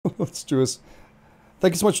Let's do this.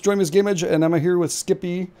 Thank you so much for joining me, Game Edge, and I'm here with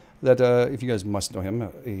Skippy. That if you guys must know him,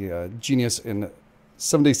 a genius in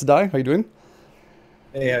 7 Days to Die. How you doing?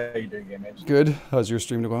 Hey, how you doing, Game Edge? Good. How's your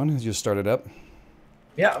stream going? You just started up.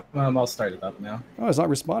 Yeah, I'll start it up now. Oh, it's not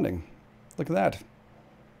responding. Look at that.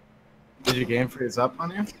 Did your game freeze up on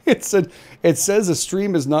you? It says the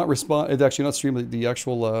stream is not respond. It's actually not stream. The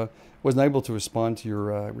actual wasn't able to respond to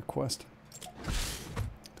your request.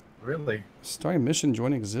 Really? Starting mission,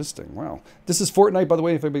 joining existing. Wow. This is Fortnite, by the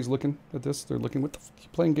way. If anybody's looking at this, they're looking. What the f you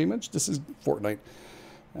playing Game Edge? This is Fortnite.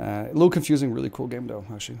 A little confusing. Really cool game though.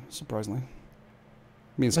 Actually, surprisingly.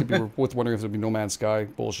 Me and Skippy were both wondering if there'd be No Man's Sky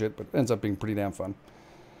bullshit, but it ends up being pretty damn fun.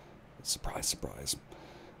 Surprise, surprise.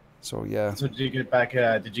 So yeah. So did you get back?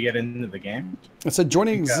 Did you get into the game? It said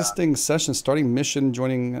joining existing session, starting mission,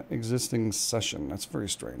 joining existing session. That's very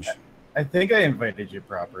strange. I think I invited you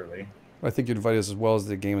properly. I think you invited us as well as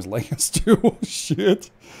the game is letting us do.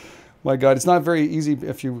 Shit. My God, it's not very easy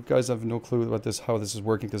if you guys have no clue about this, how this is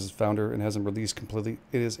working, because it's founder and hasn't released completely.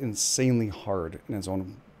 It is insanely hard in its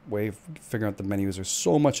own way of figuring out the menus. There's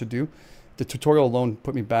so much to do. The tutorial alone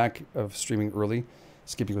put me back of streaming early.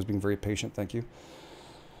 Skippy was being very patient. Thank you.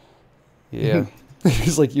 Yeah.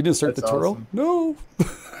 He's like, you didn't start the tutorial? Awesome. No.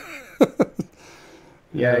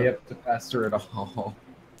 Yeah, you have to pass through it all.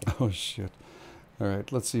 Oh, shit. All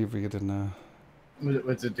right, let's see if we get in.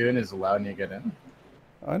 What's it doing? Is allowing you to get in?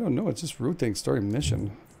 I don't know. It's just routing, starting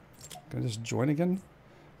mission. Can I just join again?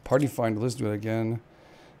 Party finder. Let's do it again.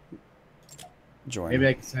 Join. Maybe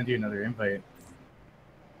I can send you another invite.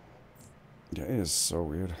 Yeah, it is so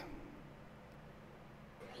weird.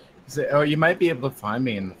 Oh, you might be able to find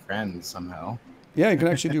me in the friends somehow. Yeah, you can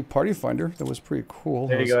actually do party finder. That was pretty cool.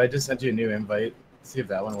 There you go. I just sent you a new invite. See if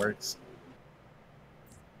that one works.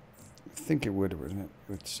 I think it would, wouldn't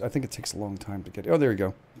it? I think it takes a long time to get. Oh, there you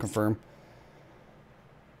go. Confirm.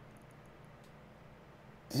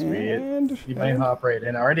 Sweet. And you might hop right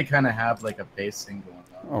in. I already kind of have like a base thing going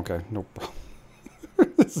on. Okay, no problem.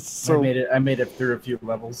 This is so... I made it through a few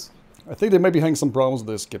levels. I think they might be having some problems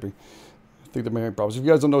with this, Skippy. I think they may have problems. If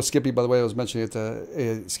you guys don't know Skippy, by the way, I was mentioning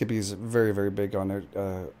it. Skippy is very, very big on it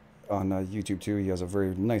on YouTube too. He has a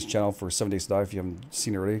very nice channel for 7 Days to Die. If you haven't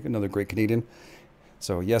seen it already, another great Canadian.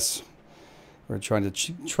 So yes, we're trying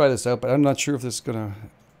to try this out, but I'm not sure if this is gonna,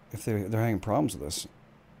 if they're having problems with this.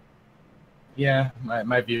 Yeah,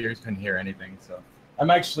 my viewers couldn't hear anything, so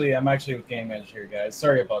I'm actually with Game Edge here, guys.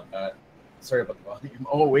 Sorry about that. Sorry about the volume.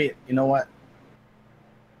 Oh wait, you know what?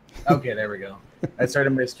 Okay, there we go. I started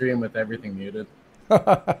my stream with everything muted.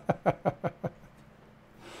 Oh,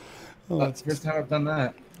 that's the first time I've done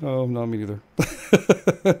that. Oh, no, me neither.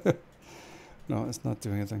 No, it's not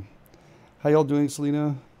doing anything. How y'all doing,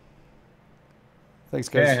 Selena? Thanks,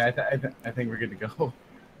 guys. Yeah, I think we're good to go.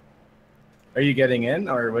 Are you getting in,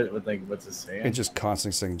 or what's it saying? It's just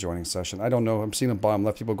constantly saying joining session. I don't know. I'm seeing a bottom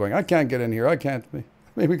left people going, I can't get in here. I can't.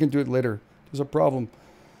 Maybe we can do it later. There's a problem.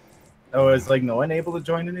 Oh, is like no one able to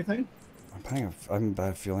join anything? I'm having a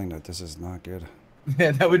bad feeling that this is not good.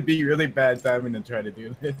 Yeah, that would be really bad timing to try to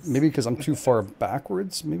do this. Maybe because I'm too far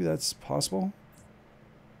backwards. Maybe that's possible.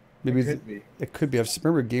 Maybe it could be. It could be. I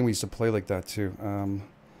remember a game we used to play like that too.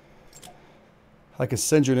 I can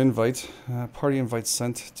send you an invite. Party invite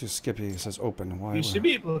sent to Skippy. It says open. Why? You should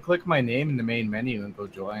be able to click my name in the main menu and go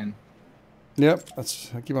join. Yep, I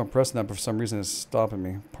keep on pressing that, but for some reason it's stopping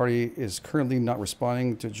me. Party is currently not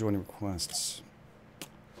responding to join requests.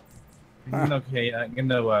 Okay, I'm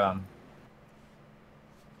gonna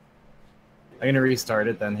restart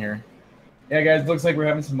it then here. Yeah, guys, looks like we're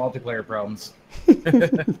having some multiplayer problems.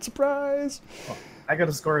 Surprise! Oh, I got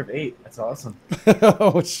a score of 8. That's awesome.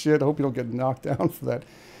 Oh shit! I hope you don't get knocked down for that.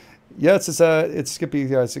 Yeah, it's Skippy.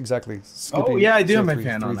 Yeah, it's exactly. Skippy, oh yeah, I do have my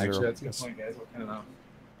fan on. Actually, that's a good point, guys. What kind of know?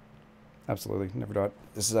 Absolutely, never doubt.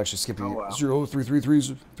 This is actually Skippy. Oh, wow.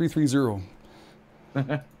 0333330.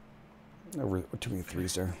 Over too many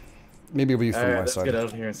threes there. Maybe it'll be from my side. Let's get out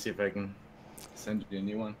of here and see if I can send you a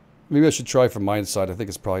new one. Maybe I should try from my side. I think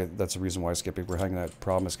it's probably that's the reason why Skippy we're having that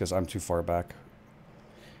problem is because I'm too far back.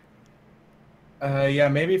 Yeah,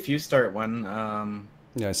 maybe if you start one.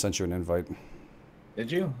 Yeah, I sent you an invite.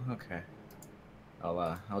 Did you? Okay.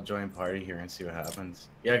 I'll join party here and see what happens.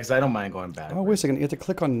 Yeah, because I don't mind going back. Oh, wait a second. You have to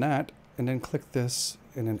click on that and then click this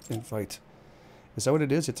and then invite. Is that what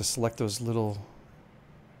it is? You have to select those little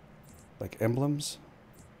like emblems.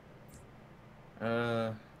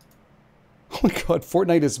 Oh my God,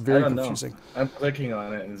 Fortnite is very confusing. I'm clicking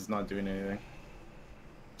on it and it's not doing anything.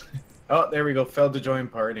 Oh, there we go. Failed to join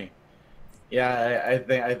party. Yeah, I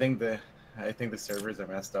think I think the servers are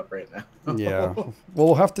messed up right now. Yeah. Well,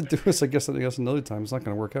 we'll have to do this, I guess another time. It's not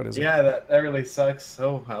going to work out, is it? Yeah, that really sucks.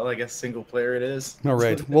 Oh, well, I guess single player it is. All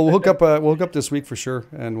right. Well, we'll hook up this week for sure,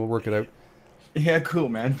 and we'll work it out. Yeah, cool,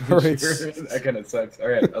 man. All right. Sure. That kind of sucks. All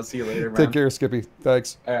right, I'll see you later, man. Take care, Skippy.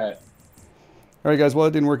 Thanks. All right. All right, guys. Well,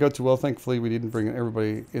 it didn't work out too well. Thankfully, we didn't bring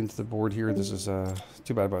everybody into the board here. This is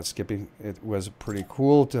too bad about Skippy. It was pretty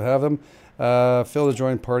cool to have him. Phil to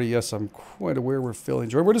join party. Yes, I'm quite aware we're Phil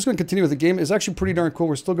enjoying. We're just going to continue with the game. It's actually pretty darn cool.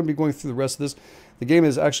 We're still going to be going through the rest of this. The game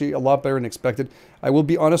is actually a lot better than expected. I will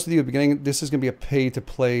be honest with you at the beginning. This is going to be a pay to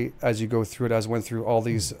play as you go through it. As I went through all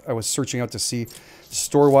these, I was searching out to see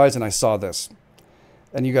store-wise, and I saw this.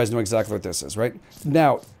 And you guys know exactly what this is, right?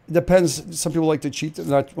 Now, it depends. Some people like to cheat.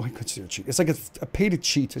 Not, well, I consider cheat. It's like a pay to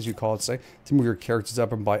cheat, as you call it, say, to move your characters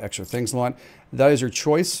up and buy extra things and a lot. That is your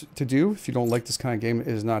choice to do. If you don't like this kind of game, it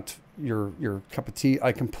is not your cup of tea.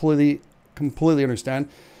 I completely understand.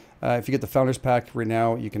 If you get the Founders Pack right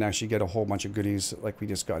now, you can actually get a whole bunch of goodies like we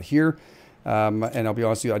just got here. And I'll be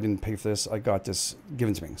honest with you, I didn't pay for this. I got this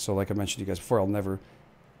given to me. So like I mentioned to you guys before, I'll never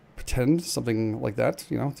pretend something like that,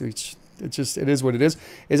 you know, to each. It is what it is.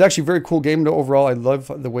 It's actually a very cool game though, overall. I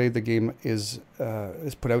love the way the game is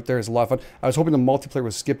put out there. It's a lot of fun. I was hoping the multiplayer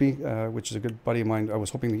with Skippy, which is a good buddy of mine. I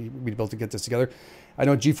was hoping we'd be able to get this together. I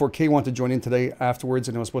know G4K wanted to join in today afterwards,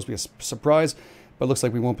 and it was supposed to be a surprise, but it looks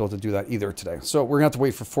like we won't be able to do that either today. So we're going to have to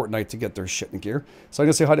wait for Fortnite to get their shit in gear. So I'm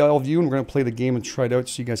going to say hi to all of you, and we're going to play the game and try it out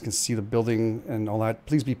so you guys can see the building and all that.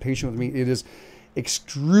 Please be patient with me. It is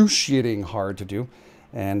excruciating hard to do.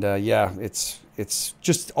 And yeah, it's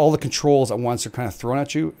just all the controls at once are kind of thrown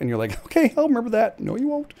at you, and you're like, okay, I'll remember that. No, you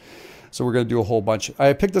won't. So we're going to do a whole bunch.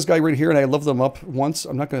 I picked this guy right here, and I leveled them up once.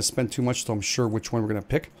 I'm not going to spend too much, so I'm sure which one we're going to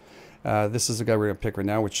pick. This is the guy we're going to pick right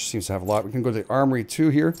now, which seems to have a lot. We can go to the Armory 2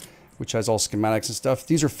 here, which has all schematics and stuff.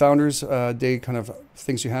 These are Founders Day kind of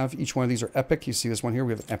things you have. Each one of these are epic. You see this one here.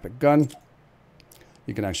 We have an epic gun.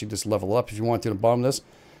 You can actually just level up if you want to the bottom of this.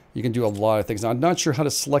 You can do a lot of things. Now, I'm not sure how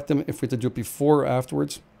to select them, if we have to do it before or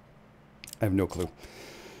afterwards. I have no clue.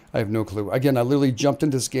 I have no clue. Again, I literally jumped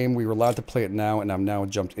into this game. We were allowed to play it now, and I'm now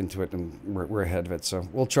jumped into it, and we're ahead of it. So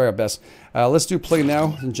we'll try our best. Let's do play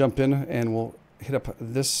now and jump in, and we'll hit up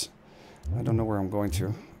this. I don't know where I'm going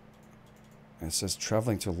to. It says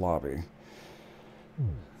traveling to lobby.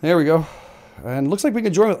 There we go. And it looks like we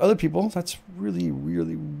can join with other people. That's really,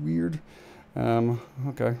 really weird.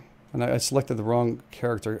 Okay. And I selected the wrong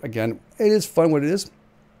character. Again, it is fun what it is.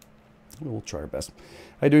 We'll try our best.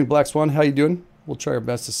 How you doing, Black Swan? How you doing? We'll try our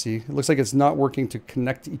best to see. It looks like it's not working to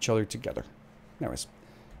connect each other together. Anyways,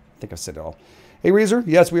 I think I said it all. Hey, Razor.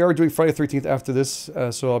 Yes, we are doing Friday the 13th after this.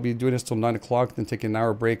 So I'll be doing this till 9 o'clock, then taking an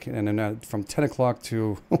hour break. And then from 10 o'clock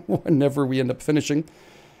to whenever we end up finishing,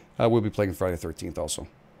 we'll be playing Friday the 13th also.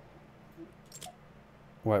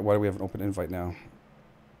 Why do we have an open invite now?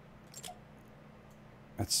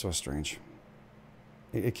 That's so strange.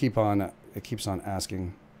 It keeps on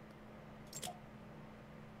asking.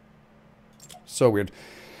 So weird.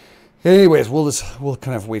 Anyways, we'll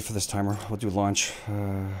kind of wait for this timer. We'll do launch,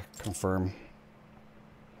 confirm,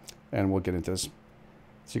 and we'll get into this,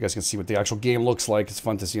 so you guys can see what the actual game looks like. It's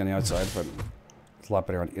fun to see on the outside, but it's a lot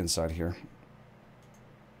better on the inside here.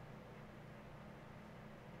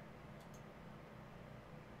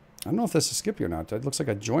 I don't know if this is Skippy or not. It looks like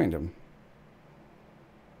I joined him.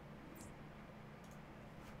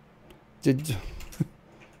 Did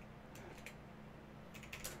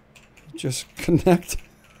just connect?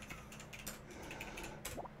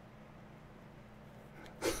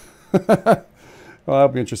 Well, that'll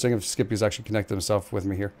be interesting if Skippy's actually connected himself with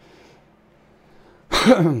me here.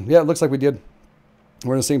 Yeah, it looks like we did.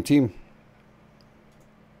 We're in the same team.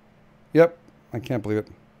 Yep, I can't believe it.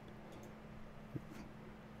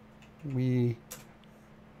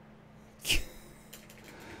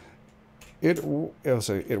 It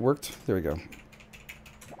worked. There we go.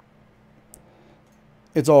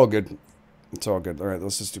 It's all good. It's all good. All right,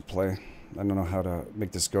 let's just do play. I don't know how to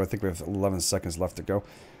make this go. I think we have 11 seconds left to go.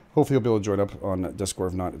 Hopefully you'll be able to join up on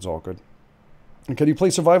Discord. If not, it's all good. And can you play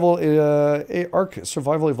Survival, Ark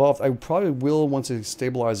Survival Evolved? I probably will once it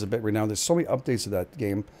stabilizes a bit right now. There's so many updates to that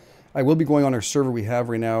game. I will be going on our server we have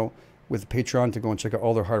right now with Patreon to go and check out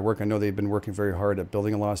all their hard work. I know they've been working very hard at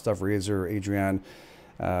building a lot of stuff. Razor, Adrianne,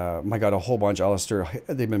 my God, a whole bunch. Alistair,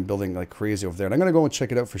 they've been building like crazy over there. And I'm going to go and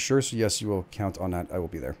check it out for sure. So yes, you will count on that. I will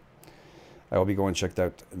be there. I will be going and check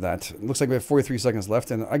out that. It looks like we have 43 seconds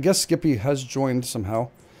left. And I guess Skippy has joined somehow.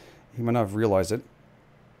 He might not have realized it.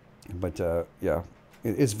 But yeah,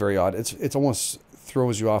 it is very odd. It's almost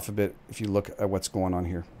throws you off a bit if you look at what's going on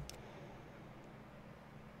here.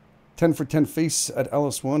 10 for 10 face at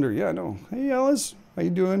Alice Wonder. Yeah, I know. Hey, Alice. How you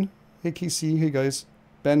doing? Hey, KC. Hey, guys.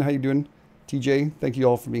 Ben, how you doing? TJ, thank you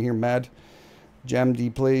all for being here. Mad. Jam D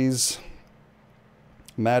plays.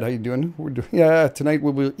 Mad, how you doing? We're doing, yeah, tonight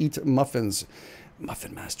we will eat muffins.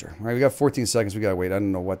 Muffin Master. All right, we got 14 seconds. We got to wait. I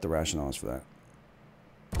don't know what the rationale is for that.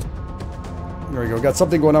 There we go. We got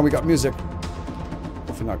something going on. We got music.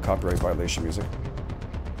 Hopefully not copyright violation music.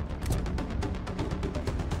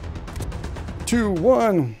 2,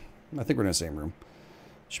 1. I think we're in the same room.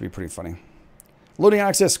 Should be pretty funny. Loading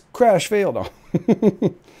access. Crash failed. Oh.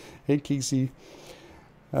 Hey, Casey.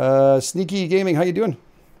 Sneaky Gaming. How you doing?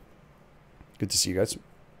 Good to see you guys.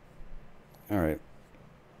 All right.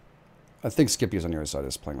 I think Skippy is on the other side of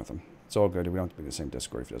this playing with him. It's all good. We don't have to be in the same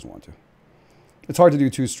Discord if he doesn't want to. It's hard to do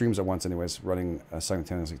 2 streams at once anyways, running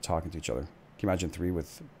simultaneously talking to each other. Can you imagine 3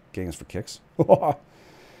 with games for kicks?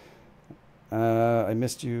 I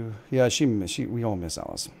missed you. Yeah, we all miss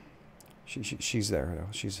Alice. She's there.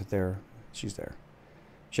 She's there. She's there.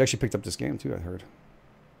 She actually picked up this game too, I heard.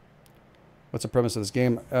 What's the premise of this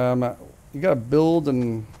game? You gotta build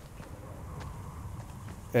and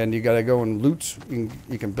you gotta go and loot.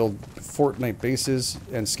 You can build Fortnite bases,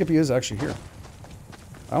 and Skippy is actually here.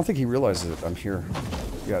 I don't think he realizes that I'm here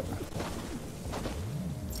yet.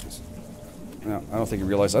 No, I don't think he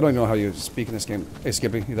realized. I don't even know how you speak in this game. Hey,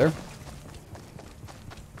 Skippy, you there?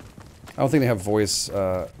 I don't think they have voice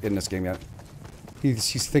in this game yet. He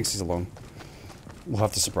thinks he's alone. We'll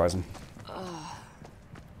have to surprise him.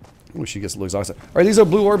 Oh, she gets a little exhausted. All right, these are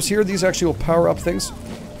blue orbs here. These actually will power up things.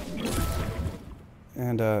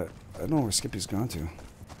 And I don't know where Skippy's gone to.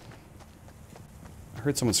 I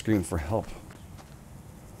heard someone screaming for help.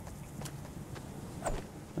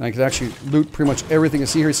 And I can actually loot pretty much everything you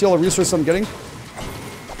see here. See all the resources I'm getting?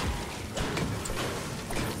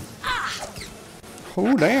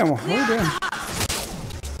 Oh, damn. Oh, damn.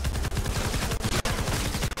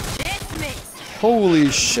 Holy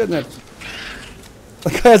shit. That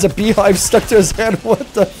guy has a beehive stuck to his head.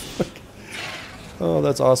 What the fuck? Oh,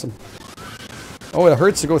 that's awesome. Oh, it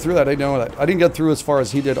hurts to go through that. I know that. I didn't get through as far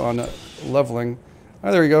as he did on leveling.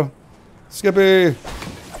 Oh, there you go. Skippy.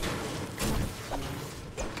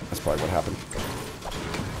 That's probably what happened.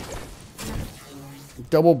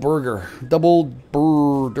 Double burger. Double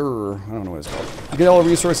burger. I don't know what it's called. You get all the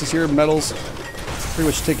resources here, metals. Pretty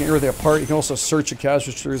much taking everything apart. You can also search your cash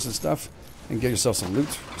registers and stuff and get yourself some loot.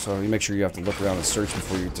 So you make sure you have to look around and search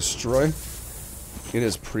before you destroy. It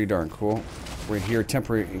is pretty darn cool. We're here,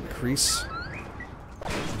 temporary increase.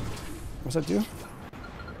 What's that do?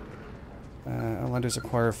 Outlanders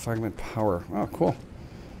acquire fragment power. Oh, cool.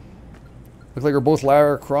 Look like we're both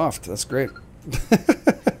Lara Croft. That's great.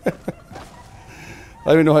 I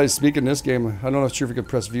don't even know how to speak in this game. I don't know if you can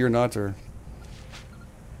press V or not. Or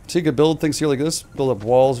so you can build things here like this. Build up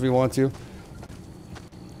walls if you want to.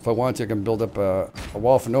 If I want to, I can build up a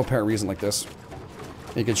wall for no apparent reason like this.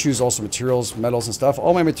 You can choose also materials, metals, and stuff.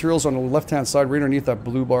 All my materials are on the left-hand side, right underneath that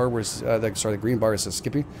blue bar, where the green bar says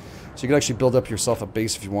Skippy. So you can actually build up yourself a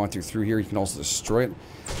base if you want to through here. You can also destroy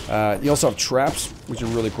it. You also have traps, which are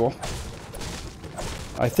really cool.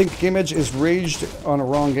 I think Game Edge is raged on a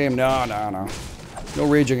wrong game. No. No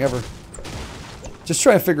raging ever. Just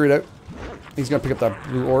try to figure it out. He's gonna pick up that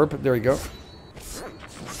blue orb. There you go.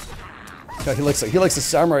 Yeah, he likes the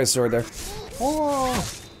samurai sword there. Oh.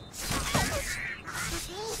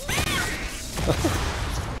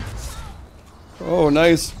 Oh,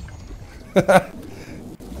 nice.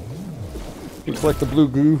 You collect the blue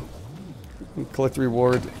goo. You collect the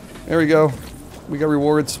reward. There we go. We got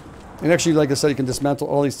rewards. And actually, like I said, you can dismantle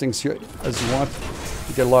all these things here as you want.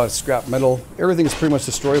 You get a lot of scrap metal. Everything is pretty much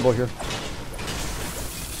destroyable here.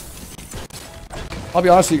 I'll be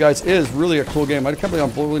honest with you guys, it is really a cool game. I can't believe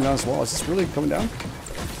I'm blowing down this wall. Is this really coming down?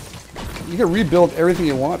 You can rebuild everything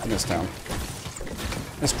you want in this town.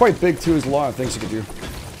 It's quite big too. There's a lot of things you can do.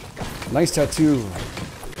 Nice tattoo.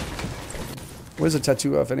 What is a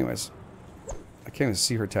tattoo of anyways? I can't even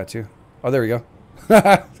see her tattoo. Oh, there we go.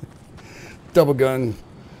 Double gun.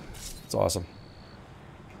 It's awesome.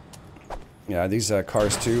 Yeah, these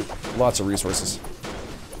cars too. Lots of resources.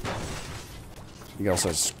 You also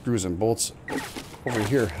have screws and bolts. Over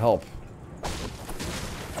here, help.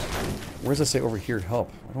 Where does it say over here,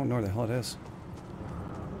 help? I don't know where the hell it is.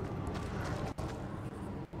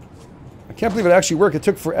 I can't believe it actually worked. It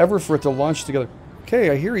took forever for it to launch together.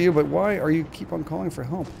 Okay, I hear you, but why are you keep on calling for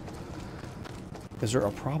help? Is there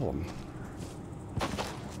a problem?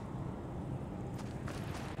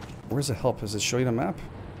 Where's the help? Does it show you the map?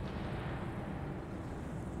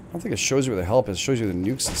 I don't think it shows you where the help is. It shows you the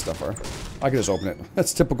nukes and stuff are. I can just open it.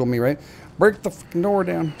 That's typical me, right? Break the fucking door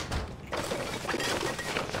down.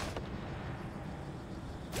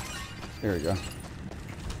 There you go.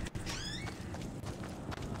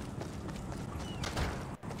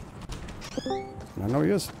 I know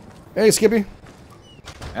he is. Hey, Skippy.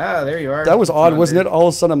 Ah, there you are. That was odd, wasn't it? All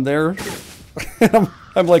of a sudden I'm there. And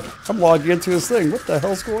I'm like, I'm logging into this thing. What the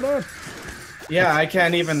hell's going on? Yeah, I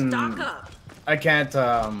can't even. I can't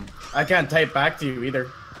type back to you either.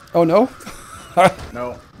 Oh no?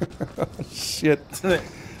 No. Shit.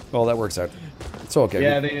 Well, that works out. It's okay.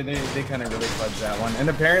 Yeah, they kind of really fudged that one. And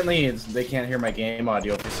apparently they can't hear my game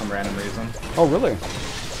audio for some random reason. Oh, really?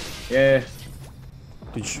 Yeah.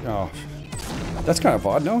 Did you, oh. That's kind of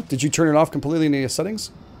odd, no? Did you turn it off completely in the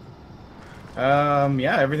settings?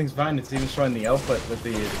 Yeah, everything's fine. It's even showing the output with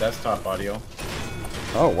the desktop audio.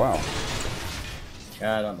 Oh, wow.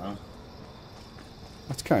 Yeah, I don't know.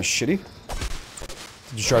 That's kind of shitty.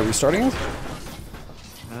 Did you try restarting it?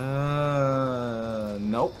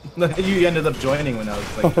 Nope. You ended up joining when I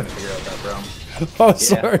was like trying to figure out that problem. Oh,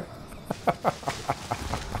 sorry.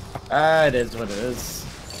 It is what it is.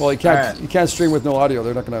 Well, you can't stream with no audio.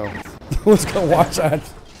 They're not gonna. Who's gonna watch that?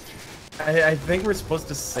 I think we're supposed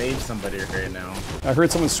to save somebody right now. I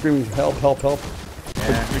heard someone screaming, "Help! Help! Help!"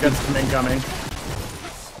 Yeah, we got some incoming.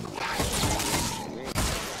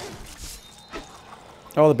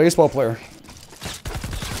 Oh, the baseball player.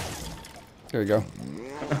 There you go.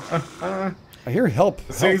 I hear help.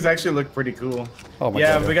 These things actually look pretty cool. Oh my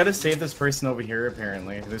God. God. We gotta save this person over here,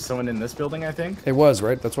 apparently. There's someone in this building, I think. It was,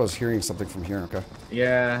 right? That's why I was hearing something from here. Okay.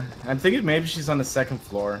 Yeah, I'm thinking maybe she's on the second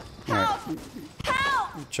floor. Alright.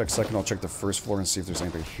 Check second. I'll check the first floor and see if there's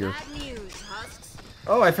anybody here.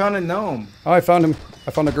 Oh, I found a gnome. Oh, I found him.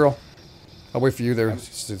 I found a girl. I'll wait for you there.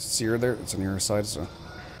 See her there? It's on your side, so.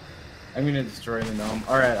 I'm gonna destroy the gnome.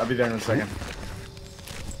 Alright, I'll be there in a second.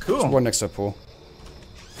 Cool. There's one next to the pool.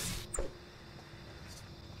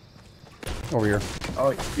 Over here. Oh,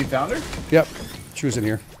 you found her? Yep. She was in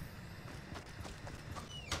here.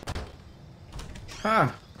 Huh.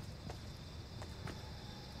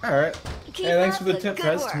 Alright. Hey, thanks for the tip,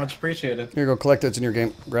 Pez. Much appreciated. Here you go. Collect it. It's in your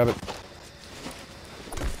game. Grab it.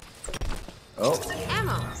 Oh.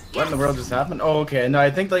 What in the world just happened? Oh, okay. No,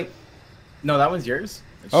 I think, like... No, that one's yours?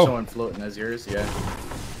 It's Oh. showing floating as yours, yeah.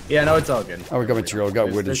 Yeah, no, it's all good. Oh, we got material. We got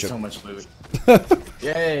wood and There's shit. so much loot.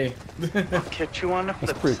 Yay. Catch you on the flip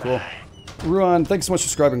That's pretty cool. side. Ruan, thanks so much for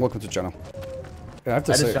subscribing. Welcome to the channel. Yeah, I have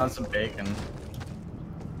to I say, just found some bacon.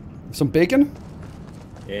 some bacon?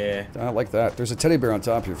 Yeah. I like that. There's a teddy bear on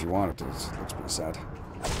top here if you want it. It looks pretty sad.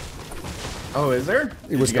 Oh, is there?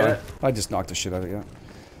 It was gone. I just knocked the shit out of it, yeah.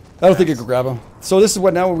 I don't think you could grab him. So this is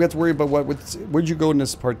what now we have to worry about. Where'd you go in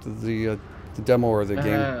this part of the demo or the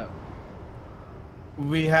game?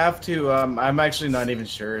 We have to. I'm actually not even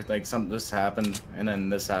sure. Like this happened, and then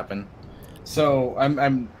this happened. So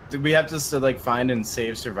we have to like find and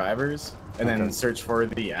save survivors, and then search for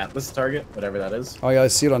the Atlas target, whatever that is. Oh yeah, I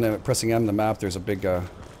see it on the pressing M on the map. There's a big.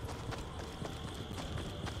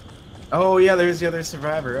 Oh yeah, there's the other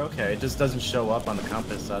survivor. Okay, it just doesn't show up on the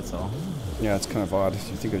compass. That's all. Yeah, it's kind of odd. You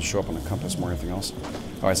think it'd show up on the compass more than anything else?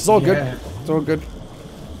 All right, so it's all good. It's all good.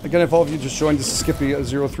 Again, if all of you just joined, this is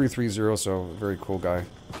Skippy0330. So very cool guy.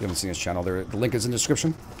 If you haven't seen his channel, there the link is in the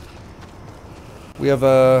description. We have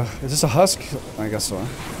is this a husk? I guess so.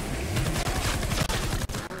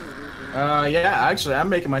 Yeah, actually, I'm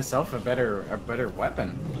making myself a better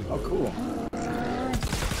weapon. Oh, cool.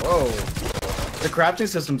 Whoa. The crafting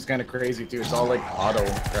system's kind of crazy too. It's all like auto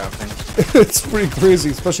crafting. It's pretty crazy,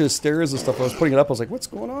 especially the stairs and stuff. I was putting it up. I was like, "What's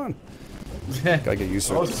going on?" Gotta get used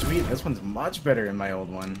to it. Oh, sweet. This one's much better than my old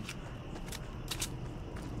one.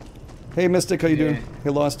 Hey, Mystic, how you doing? Hey,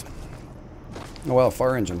 Lost. Oh wow,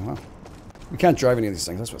 fire engine, huh? We can't drive any of these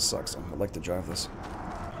things. That's what sucks. I'd like to drive this.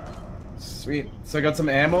 Sweet. So I got some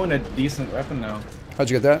ammo and a decent weapon now. How'd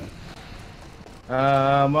you get that?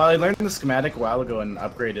 Well, I learned the schematic a while ago and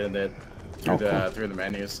upgraded it through the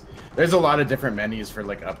menus. There's a lot of different menus for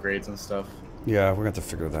like upgrades and stuff. Yeah, we're gonna have to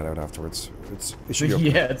figure that out afterwards. It should be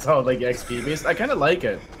Yeah, it's all like XP based. I kind of like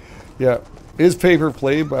it. Yeah, it is pay per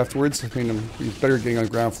play afterwards. I mean, you're better getting on the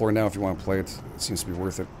ground floor now if you want to play it. It seems to be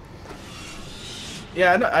worth it.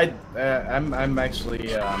 Yeah, I'm actually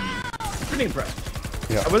pretty impressed.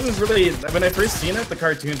 Yeah. I wasn't really when I first seen it. The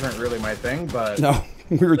cartoons weren't really my thing, but No,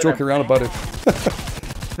 we were joking around about it.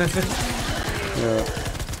 Yeah.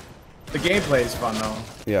 The gameplay is fun though.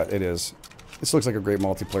 Yeah, it is. This looks like a great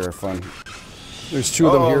multiplayer fun. There's two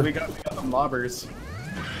of them here. We got the mobbers.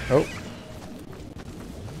 Oh.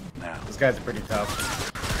 Now, These guys are pretty tough.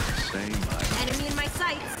 say my Enemy in my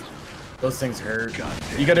sights. Those things hurt.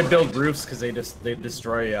 You gotta build roofs because they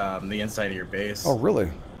destroy the inside of your base. Oh,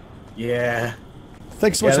 really? Yeah.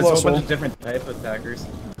 Thanks so much, There's a whole Lost bunch Soul. of different type of attackers.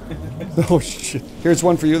 Oh shit! Here's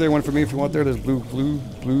one for you. There, one for me. If you want. There. There's blue.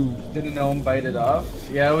 Did a gnome bite it off?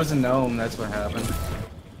 Yeah, it was a gnome. That's what happened.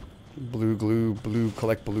 Blue glue, blue,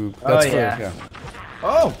 collect blue. Oh, That's yeah.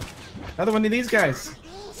 Oh! Another one of these guys.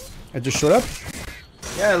 I just showed up?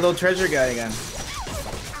 Yeah, a little treasure guy again.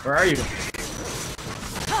 Where are you?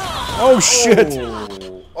 Oh, shit!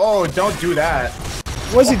 Oh, don't do that.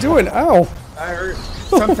 What's he doing? Ow! I heard.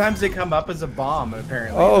 Sometimes they come up as a bomb,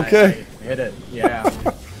 apparently. Oh, okay. I hit it, yeah.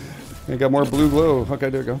 I got more blue glow. Okay,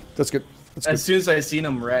 there we go. That's good. That's good. As soon as I seen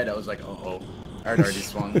him red, I was like, oh. I had already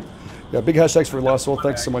swung. Yeah, big hashtags for Lost Soul.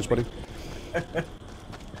 Thanks so much, buddy.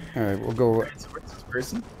 Alright, we'll go... Where's this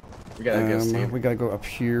person? We gotta go up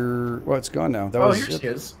here. Well, it's gone now. That oh, was here she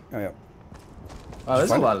is. Oh, yeah. Oh, there's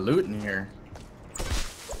a lot of loot in here.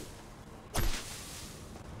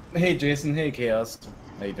 Hey, Jason. Hey, Chaos.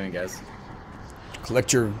 How you doing, guys?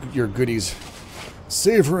 Collect your goodies.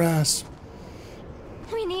 Save her ass.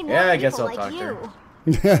 We need more Yeah, I guess I'll people talk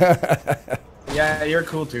like to her. Yeah, you're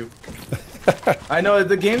cool too. I know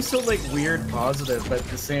the game's so like weird positive, but at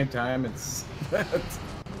the same time it's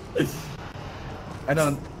I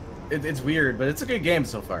don't it's weird, but it's a good game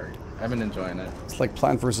so far. I've been enjoying it. It's like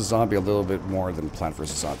Plant vs. Zombie a little bit more than Plant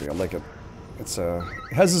vs. Zombie. I like it. It's it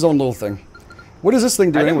has its own little thing. What does this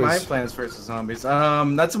thing do I didn't anyways? mind Plants vs. Zombies.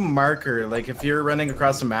 That's a marker. Like if you're running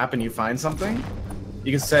across the map and you find something,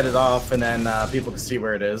 you can set it off and then people can see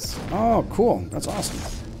where it is. Oh, cool. That's awesome.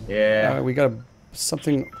 Yeah. We got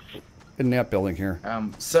something in that building here.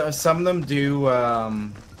 So some of them do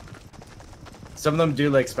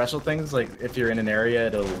like special things. Like if you're in an area,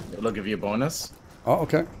 it'll give you a bonus. Oh,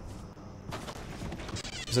 okay.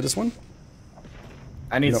 Is it this one?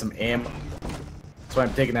 I need some ammo. That's why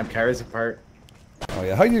I'm taking them cars apart. Oh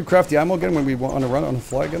yeah. How do you craft the ammo again when we want to run on the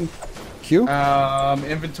fly again? Q?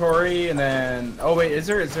 Inventory and then. Oh wait, is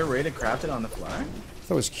there a way to craft it on the fly?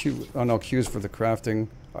 That was Q. Oh no, Q is for the crafting.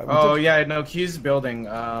 Oh yeah, no, Q's building.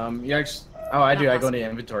 You actually. Oh, I do. I go into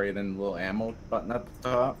inventory, then a little ammo button at the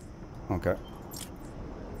top. Okay.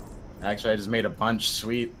 Actually, I just made a bunch.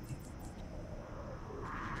 Sweet.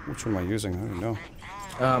 Which one am I using? I don't know.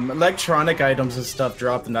 Electronic items and stuff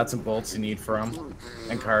drop the nuts and bolts you need for them,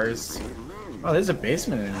 and cars. Oh, there's a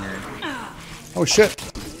basement in here. Oh shit!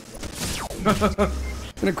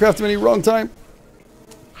 Gonna craft them any wrong time.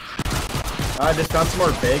 I just found some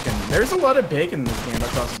more bacon. There's a lot of bacon in this game.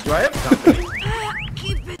 That's awesome. Do I have company?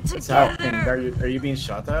 What's happening? Are you being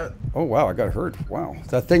shot at? Oh wow, I got hurt. Wow.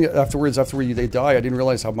 That thing afterwards, after they die, I didn't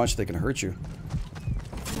realize how much they can hurt you.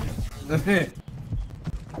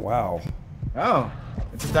 Wow. Oh,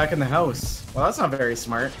 it's attacking the house. Well, that's not very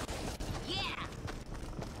smart.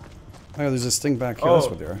 Oh, there's this thing back here. That's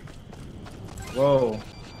what they are. Whoa.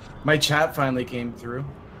 My chat finally came through.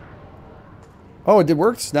 Oh, it did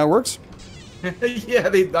work? Now it works? Yeah,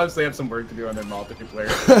 they obviously have some work to do on their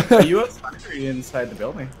multiplayer. Are you outside or are you inside the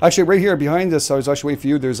building? Actually, right here behind us, I was actually waiting for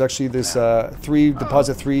you. There's actually this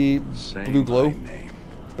deposit 3 blue glow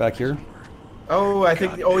back here. Oh, I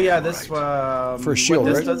think. Oh, yeah, this. For a shield,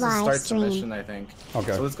 this right? does is start submission, I think.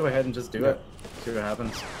 Okay. So let's go ahead and just do it. See what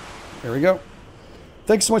happens. There we go.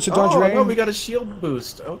 Thanks so much to Oh, Dondre. no, we got a shield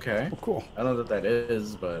boost. Okay. Oh, cool. I don't know what that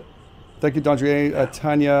is, but. Thank you, Dondre,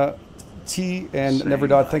 Tanya, T, and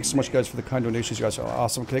Neverdot. Thanks so much, guys, for the kind donations. You guys are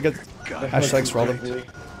awesome. Can I get hashtags for all of them?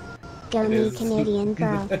 Go me, Canadian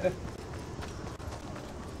girl.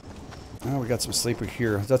 Oh, we got some sleeper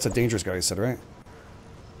here. That's a dangerous guy, you said, right?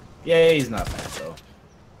 Yeah, he's not bad, though.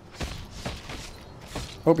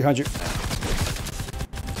 Oh, behind you.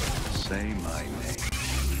 Say my name.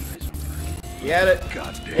 Yeah, yeah,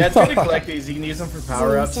 it's good to collect these. You can use them for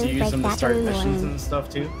power-ups. You use them to start missions and stuff,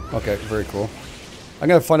 too. Okay, very cool. I'm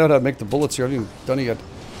going to find out how to make the bullets here. I haven't even done it yet.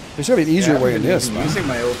 There should be an easier way in this, man. Using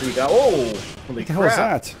my OP gun. Oh, holy what the hell is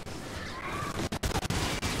that?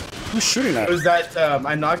 Who's shooting at? It was that,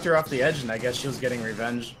 I knocked her off the edge, and I guess she was getting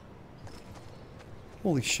revenge.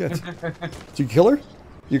 Holy shit. Did you kill her?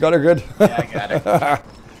 You got her good? Yeah, I got her.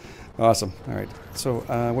 Awesome. All right. So,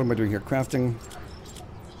 what am I doing here? Crafting.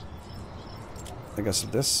 I guess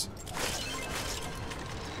this.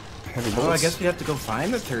 Heavy bullets. Oh, I guess we have to go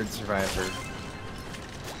find the third survivor.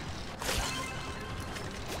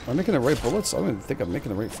 Am I making the right bullets? I don't even think I'm making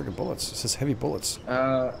the right freaking bullets. It says heavy bullets.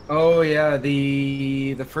 Oh yeah,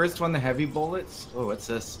 the first one, the heavy bullets. Oh, what's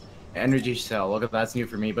this? Energy cell. Look, that's new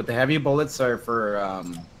for me. But the heavy bullets are for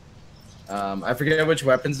I forget which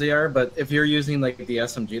weapons they are. But if you're using like the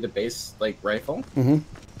SMG, the base like rifle,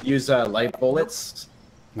 use light bullets.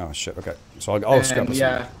 No shit. Okay, so I'll scrap this.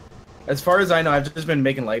 Yeah, as far as I know, I've just been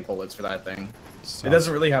making light bullets for that thing. It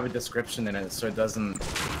doesn't really have a description in it, so it doesn't.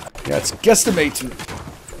 Yeah, it's guesstimate.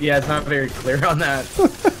 Yeah, it's not very clear on that.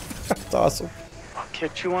 That's awesome. I'll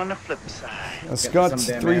catch you on the flip side. Scott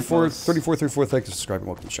 3434, thanks for subscribing.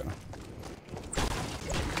 Welcome to the channel.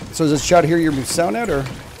 So does chat hear your sound out, or?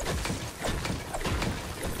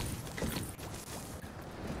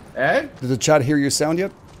 Eh? Did the chat hear your sound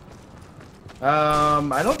yet?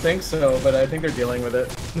 I don't think so, but I think they're dealing with it.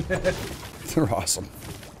 They're awesome.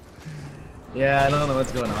 Yeah, I don't know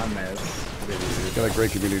what's going on, man. It's really weird. Got a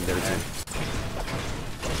great community there too.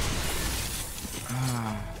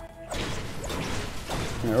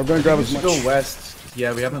 Yeah, we're gonna grab We as should much. go west.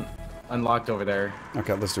 Yeah, we haven't unlocked over there.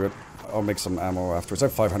 Okay, let's do it. I'll make some ammo afterwards. I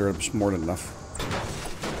have 500, more than enough.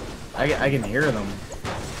 I can hear them.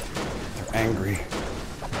 They're angry.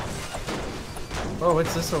 Oh,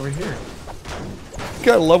 what's this over here?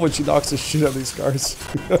 Gotta love when she knocks the shit out of these cars.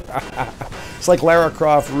 It's like Lara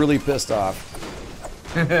Croft really pissed off.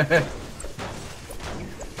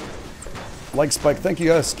 Like Spike, thank you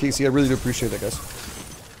guys, Casey. I really do appreciate that, guys.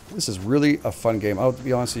 This is really a fun game. I'll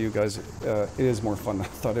be honest with you guys, it is more fun than I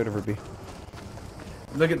thought it'd ever be.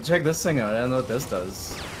 Check this thing out. I don't know what this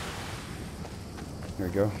does. There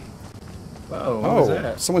you go. Whoa, what was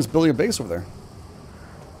that? Someone's building a base over there.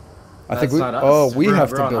 I think That's we. not us. Oh, we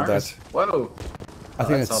have We're to on build ours. that. Whoa. I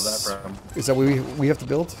think solved it's. that problem. Is that what we have to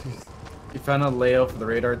build? You found a layout for the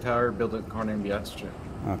radar tower. Build it according to the extra.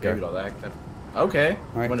 Okay. All that. Okay.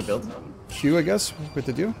 Right. You want to build something? Q, I guess. What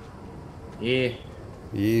to do? Yeah.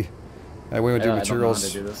 Yeah. We would do I don't know how materials.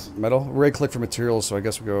 to do this. Metal. Right click for materials. So I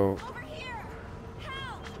guess we go.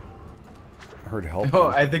 I heard help. Oh,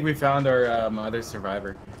 I think we found our other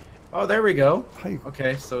survivor. Oh, there we go. Hi.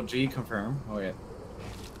 Okay, so G confirm. Oh wait.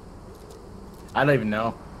 I don't even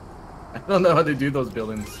know. I don't know how to do those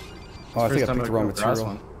buildings. Oh, I think I First time picked the I've wrong come across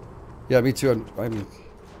material. one. Yeah, me too. I'm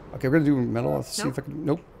okay, we're gonna do metal. Let's see if I can.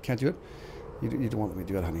 Nope, can't do it. You don't want me to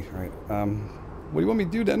do it, honey. All right. What do you want me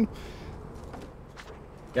to do then?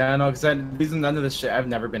 Yeah, I know, because using none of this shit, I've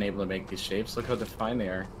never been able to make these shapes. Look how defined they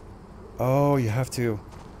are. Oh, you have to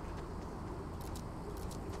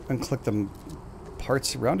unclick the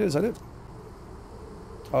parts around it. Is that it?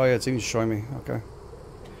 Oh yeah, it's even showing me. Okay.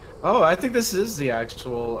 Oh, I think this is the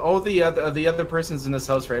actual. Oh, the other person's in this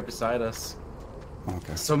house right beside us.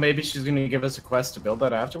 Okay. So maybe she's gonna give us a quest to build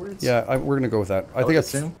that afterwards. Yeah, we're gonna go with that. I think would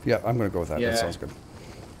that's. assume. Yeah, I'm gonna go with that. Yeah. That sounds good.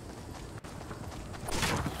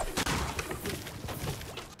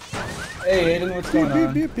 Hey, Aiden, what's going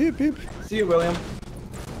on? Beep, beep, beep, beep. See you, William.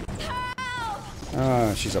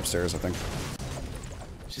 She's upstairs, I think.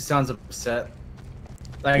 She sounds upset.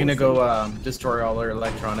 I'm gonna go destroy all her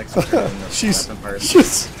electronics. And turn into weapon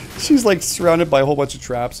parts. She's like surrounded by a whole bunch of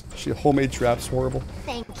traps. She homemade traps, horrible.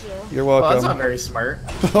 Thank you. You're Well, welcome. that's not very smart.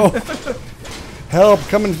 Help!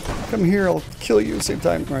 Come here! I'll kill you at the same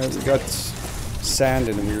time. All right, we got sand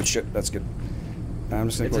and weird shit. That's good. I'm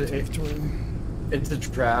just gonna go to the inventory. It's a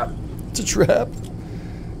trap. It's a trap.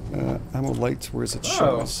 Ammo light. Where's it?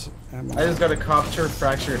 Show Oh. us. Ammo. I just got a copter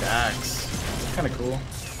fractured axe. It's kind of cool.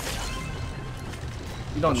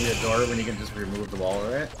 You don't need a door when you can just remove the wall,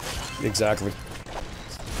 right? Exactly.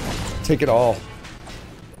 Take it all.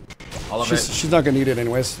 All of it. She's not gonna need it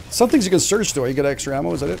anyways. Some things you can search though. You get extra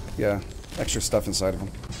ammo. Is that it? Yeah. Extra stuff inside of them.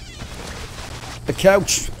 The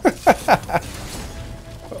couch.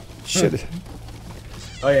 Shit.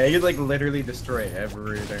 Oh yeah, you like literally destroy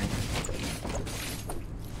everything.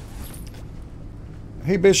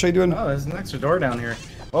 Hey, Bish, how you doing? Oh, there's an extra door down here.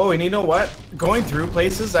 Oh, and you know what? Going through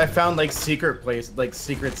places, I found like secrets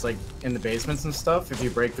like in the basements and stuff. If you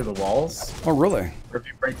break through the walls, Oh, really? or if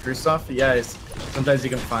you break through stuff, yeah, sometimes you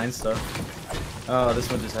can find stuff. Oh, this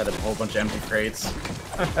one just had a whole bunch of empty crates.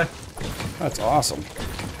 That's awesome.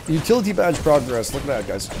 Utility badge progress. Look at that,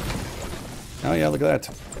 guys. Oh yeah, look at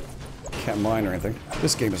that. Can't mine or anything.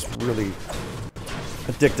 This game is really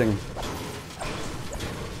addicting.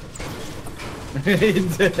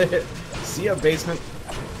 See a basement?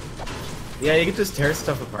 Yeah, you can just tear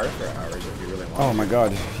stuff apart for hours if you really want. Oh my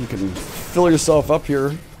god, you can fill yourself up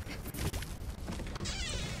here.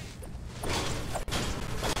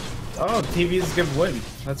 Oh, TVs give wood.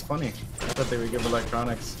 That's funny. I thought they would give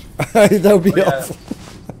electronics. That would be Oh, yeah. awful.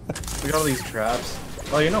 We got all these traps.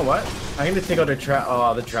 Oh, you know what? I'm gonna take out a trap.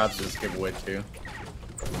 Oh, the traps just give wood too.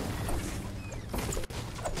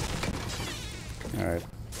 Alright.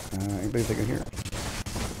 Anybody thinking here?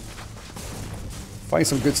 Find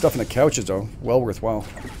some good stuff in the couches though. Well worthwhile.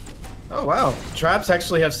 Oh wow, traps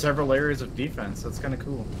actually have several layers of defense. That's kind of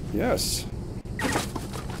cool. Yes.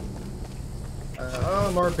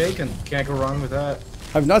 Oh, more bacon. Can't go wrong with that.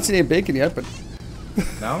 I've not seen any bacon yet, but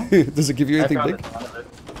No? does it give you I anything found a big? ton of it.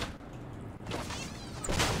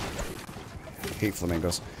 Hate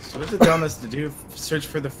flamingos. So what's it telling us to do? Search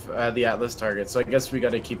for the Atlas target. So I guess we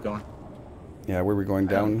gotta keep going. Yeah, where are we going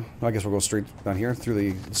down? I guess we'll go straight down here through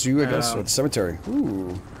the zoo, I guess, or the cemetery.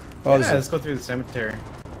 Ooh. Oh, Yeah, this let's go through the cemetery.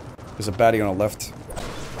 There's a baddie on the left.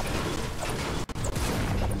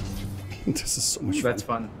 This is so much fun. That's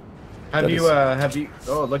fun. Have you,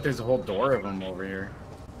 oh, look, there's a whole door of them over here.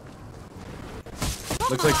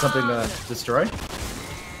 Looks like something to destroy.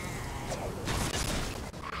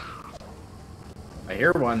 I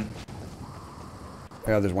hear one.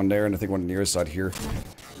 Yeah, there's one there, and I think one on the other side here.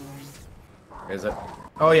 Is it?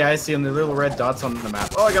 Oh yeah, I see them. The little red dots on the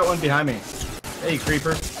map. Oh, I got one behind me. Hey,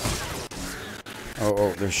 creeper.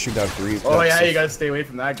 Oh, they're shooting out green. Oh yeah, you gotta stay away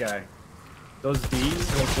from that guy. Those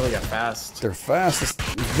bees will kill you fast. They're fast. It's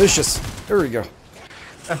vicious. There we go.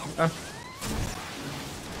 Oh,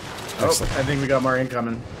 I think we got more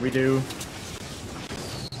incoming. We do.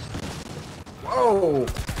 Whoa!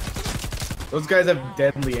 Those guys have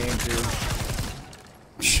deadly aim too.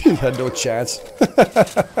 She had no chance.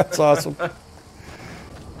 That's awesome.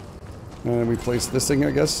 And we place this thing,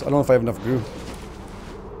 I guess. I don't know if I have enough goo.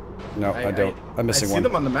 No, I don't. I'm missing one. I see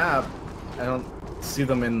them on the map. I don't see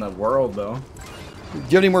them in the world, though. Do you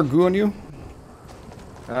have any more goo on you?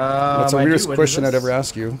 That's the weirdest question I'd ever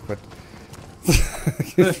ask you, but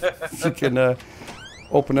if you can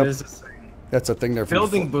open up. That's a thing there. For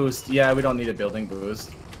building boost. Yeah, we don't need a building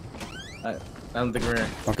boost. I don't think we're.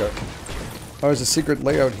 Okay. Oh, there's a secret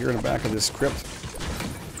layout here in the back of this crypt.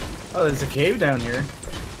 Oh, there's a cave down here.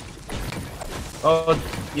 Oh,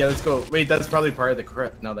 yeah, let's go. Wait, that's probably part of the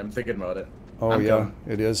crypt now that I'm thinking about it. Oh, yeah,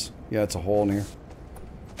 it is. Yeah, it's a hole in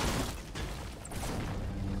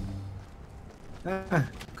here.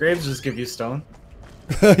 Graves just give you stone.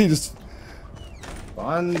 You just...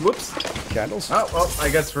 On, whoops. Candles? Oh, well, I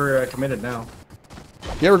guess we're committed now.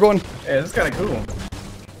 Yeah, we're going. Hey, this is kind of cool.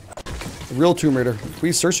 Real Tomb Raider. Can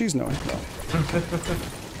we search these? No.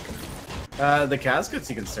 The caskets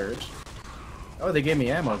you can search. Oh, they gave me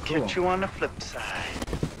ammo. Cool. Catch you on the flip side.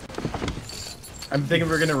 I'm thinking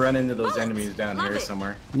we're gonna run into those enemies down here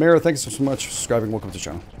somewhere. Mara, thanks so much for subscribing. Welcome to the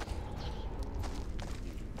channel.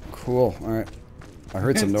 Cool. All right. I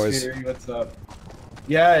heard some noise. What's up?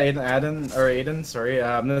 Yeah, Aiden. Sorry.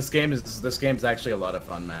 This game's actually a lot of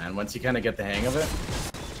fun, man. Once you kind of get the hang of it.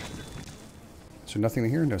 Is there nothing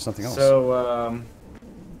here? There's something else. So,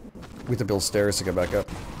 we have to build stairs to get back up.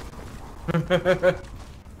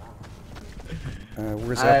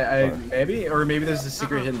 Where's that? Maybe there's a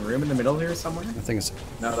secret hidden room in the middle here somewhere. I think it's.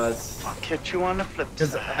 No, that's. I'll catch you on the flip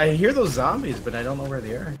Because side. I hear those zombies, but I don't know where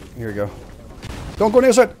they are. Here we go. Don't go on the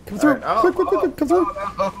other side. Come through. Right. Oh, quick, come through.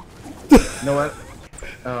 Oh. You know what?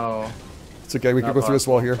 Oh. It's okay. We can go through this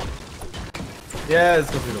wall here. Yeah,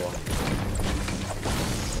 let's go through the wall.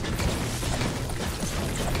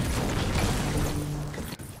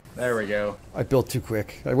 There we go. I built too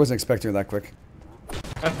quick. I wasn't expecting it that quick.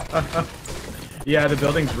 Yeah, the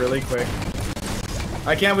building's really quick.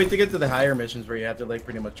 I can't wait to get to the higher missions where you have to like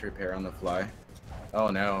pretty much repair on the fly. Oh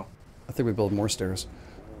no. I think we build more stairs.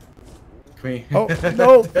 Can we? Oh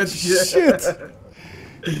no! Shit!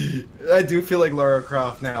 I do feel like Lara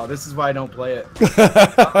Croft now. This is why I don't play it.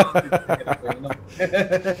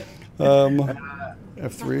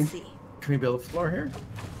 F3. Can we build a floor here?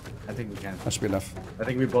 I think we can. That should be enough. I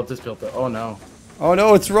think we both just built it. Oh no. Oh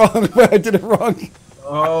no, it's wrong. I did it wrong.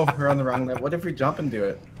 Oh, we're on the wrong level. What if we jump and do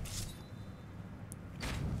it?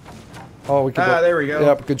 Oh, we can. There we go.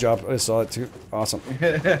 Yep, good job. I saw it too. Awesome.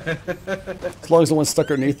 As long as no one's stuck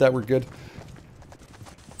underneath that, we're good.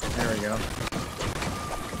 There we go.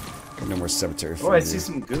 No more cemetery. Oh, I see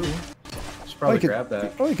some goo. Should probably grab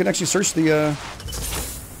that. Oh, you can actually search the.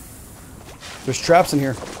 There's traps in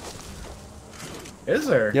here. Is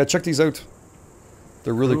there? Yeah, check these out.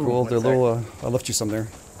 They're really Ooh, cool. They're that? little. I left you some there.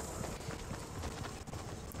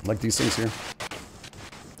 Like these things here.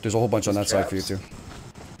 There's a whole bunch on that side for you too.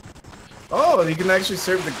 Oh, you can actually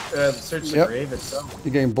search the grave itself. You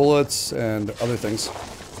gain bullets and other things.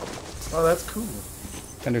 Oh, that's cool.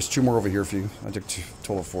 And there's 2 more over here for you. I took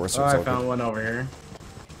total of 4. So I found one over here.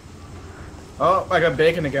 Oh, I got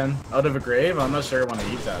bacon again. Out of a grave? I'm not sure I want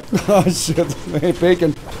to eat that. Oh shit! Hey,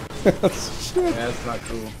 bacon. Shit. Yeah, that's not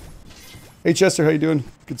cool. Hey Chester, how you doing?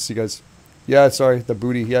 Good to see you guys. Yeah, sorry, the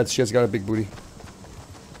booty. Yeah, she has got a big booty.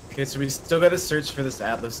 Okay, so we still got to search for this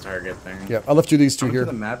Atlas target thing. Yeah, I left you these 2 here.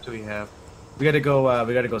 How much of the map do we have? We gotta go.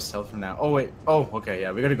 We gotta go south from now. Oh wait. Oh, okay.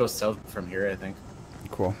 Yeah, we gotta go south from here. I think.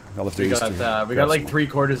 Cool. I left you these 2. We got like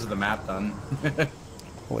 3/4 of the map done.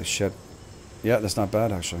 Holy shit. Yeah, that's not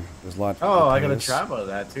bad actually. There's a lot. Oh, I got a trap out of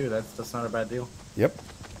that too. That's not a bad deal. Yep.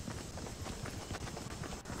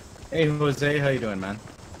 Hey Jose, how you doing, man?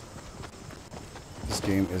 This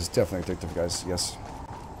game is definitely addictive, guys. Yes.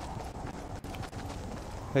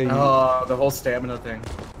 Hey. Oh, the whole stamina thing.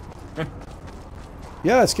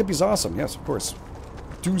 Yeah, Skippy's awesome. Yes, of course.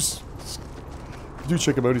 Do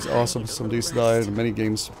check him out. He's awesome. 7 Days to Die in many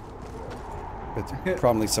games. But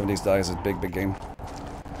probably 7 Days to Die is a big, big game.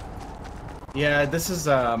 Yeah, this is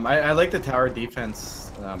I like the tower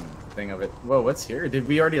defense thing of it. Whoa, what's here? Did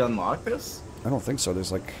we already unlock this? I don't think so.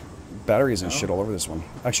 There's like batteries and shit all over this one.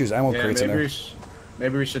 Actually, there's ammo crates in there.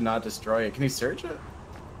 Maybe we should not destroy it. Can you search it?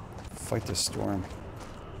 Fight the storm.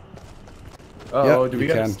 Oh, Yep, do we you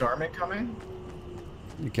got a can. storm incoming?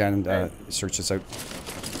 You can search this out.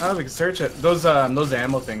 Oh, we can search it. Those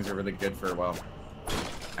ammo things are really good for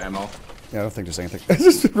ammo. Yeah, I don't think there's anything. It's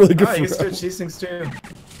just really good Oh, you for can search these things too.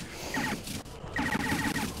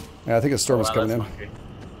 Yeah, I think a storm is wow, coming in. that's funky.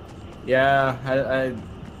 Yeah,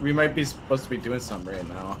 we might be supposed to be doing something right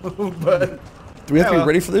now, but Do we have to be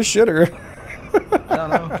ready for this shit, or? I don't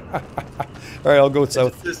know. All right, I'll go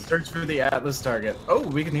south. Just search for the Atlas target. Oh,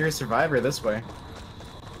 we can hear a survivor this way.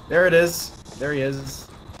 There it is. There he is.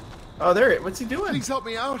 Oh, there. What's he doing? Please help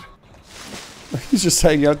me out. He's just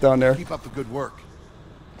hanging out down there. Keep up the good work.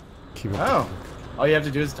 Keep up. Oh, all you have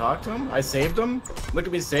to do is talk to him. I saved him. Look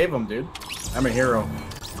at me save him, dude. I'm a hero.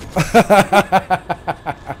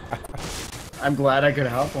 I'm glad I could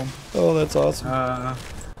help him. Oh, that's awesome.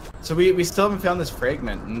 So we still haven't found this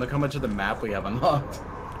fragment, and look how much of the map we have unlocked.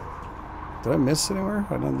 Did I miss anywhere?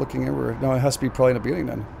 I'm not looking anywhere. No, it has to be probably in the beginning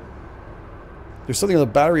then. There's something on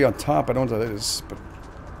the battery on top. I don't know what that is, but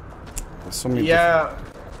there's so many. Yeah,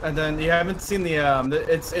 and then you haven't seen the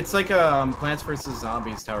it's like Plants vs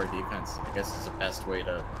Zombies tower defense. I guess is the best way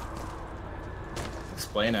to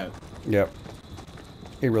explain it. Yep.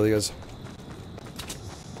 It really is.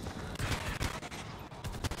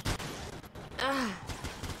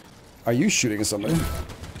 Are you shooting something?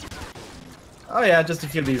 Oh yeah, just a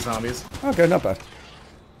few of these zombies. Okay, not bad.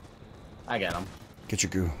 I get them. Get your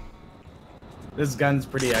goo. This gun's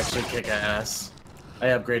pretty actually kick-ass. I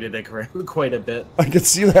upgraded it quite a bit. I can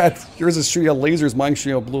see that. Yours is shooting out lasers, mine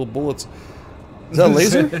shooting out blue bullets. Is that a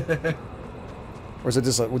laser? Or is it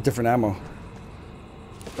just with different ammo?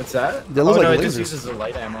 What's that? They look like no, it lasers. just uses the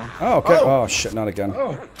light ammo. Oh, okay. Oh, shit, not again.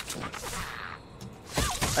 Oh.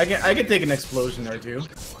 I can take an explosion or two.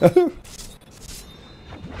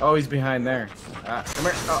 Oh, he's behind there. Come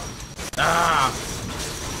here. Oh. Ah.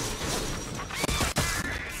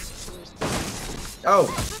 Oh.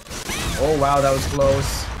 Oh, wow, that was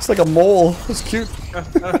close. It's like a mole. It's cute.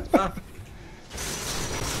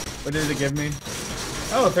 What did it give me?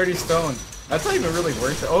 Oh, 30 stone. That's not even really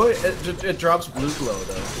worth it. Oh, it drops blue glow,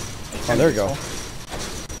 though. Oh, there you go.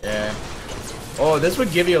 Yeah. Oh, this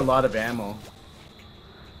would give you a lot of ammo.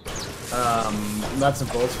 Nuts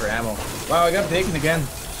and bolts for ammo. Wow, I got bacon again.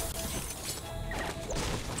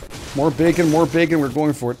 More bacon, we're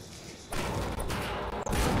going for it.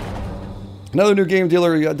 Another new game,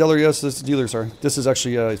 dealer, yes, this dealer, sorry. This is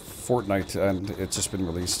actually Fortnite, and it's just been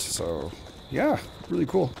released, so yeah, really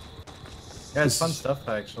cool. Yeah, it's fun stuff,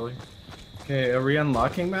 actually. Okay, are we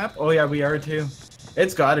unlocking map? Oh yeah, we are too.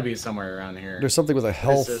 It's gotta be somewhere around here. There's something with a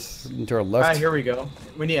health to our left. Ah, here we go.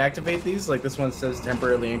 When you activate these, like this one says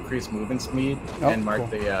temporarily increase movement speed and mark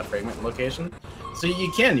the fragment location. So you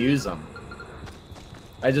can use them.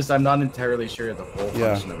 I'm not entirely sure of the whole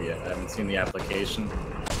function of it yet. I haven't seen the application.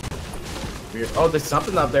 Weird. Oh, there's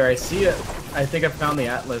something up there. I see it. I think I found the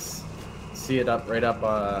Atlas. See it right up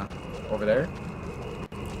over there.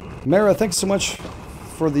 Mara, thanks so much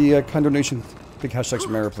for the kind donation. Big hashtags for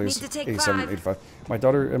Mara, please. 8785. My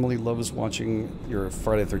daughter Emily loves watching your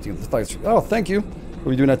Friday the 13th. Oh, thank you. What are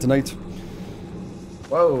we doing that tonight?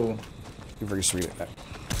 Whoa. You're very sweet.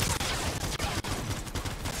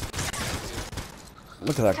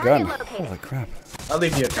 Look at that gun. Holy crap. I'll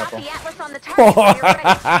leave you a couple.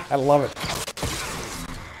 I love it.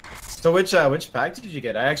 So which pack did you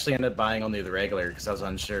get? I actually ended up buying only the regular because I was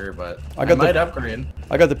unsure, but I might upgrade.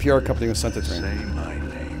 I got the PR company who sent it to me. Say my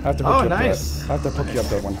name. I have to hook you up nice. I have to hook you up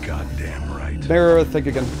that one. Goddamn right. Mara, thank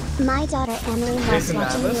you again. My daughter Emily loves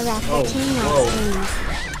watching your Oh,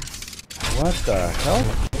 Raptor streams. What the hell?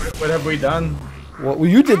 What have we done? Well,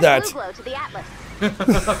 you did that. Blue glow to the Atlas.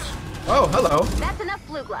 Oh, hello. That's enough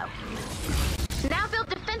blue glow. Now build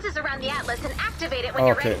defenses around the Atlas and activate it when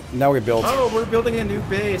you're Okay, ready. now we build. Oh, we're building a new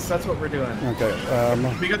base. That's what we're doing. Okay.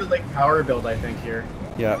 We got to like power build, I think here.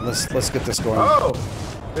 Yeah, let's get this going. Oh,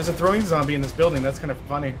 there's a throwing zombie in this building. That's kind of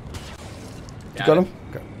funny. You got him?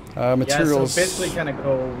 Okay. Materials. Yeah, so basically kind of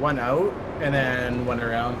go one out and then one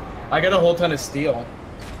around. I got a whole ton of steel.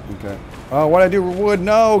 Okay. Oh, what I do with wood?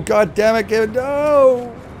 No, god damn it,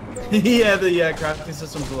 no. Yeah, the crafting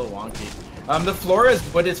system's a little wonky. The floor is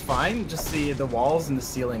wood is fine. Just the walls and the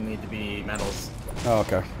ceiling need to be metals. Oh,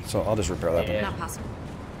 okay. So I'll just repair that. Yeah. Not possible.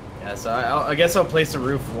 Yeah, so I guess I'll place the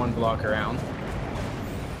roof one block around.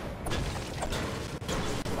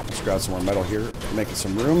 Let's grab some more metal here. Making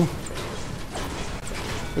some room.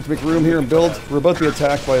 We have to make room here and build. We're about to be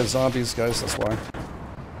attacked by zombies, guys. That's why.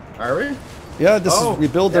 Are we? Yeah, this is we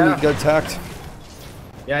build them and get attacked.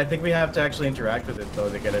 Yeah, I think we have to actually interact with it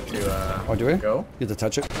though to get it to oh, do we? go. You have to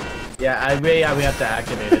touch it? Yeah, we have to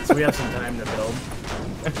activate it, so we have some time to build.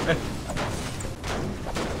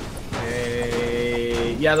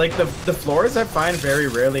 Yeah, like the floors I find very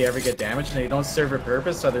rarely ever get damaged, and they don't serve a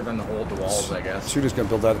purpose other than to hold the walls, I guess. Shooter's gonna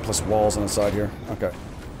build that plus walls on the side here. Okay.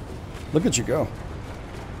 Look at you go.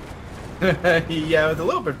 Yeah, with a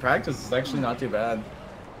little bit of practice, it's actually not too bad.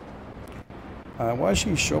 Why does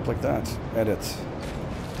she show up like that? Edit.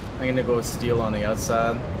 I'm gonna go with steel on the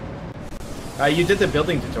outside. You did the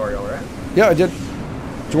building tutorial, right? Yeah, I did. Do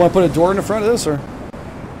you want to put a door in the front of this, or?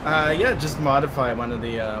 Yeah, just modify one of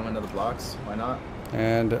the blocks. Why not?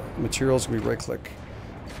 And materials, we right click.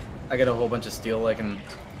 I got a whole bunch of steel I can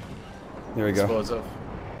there we dispose of.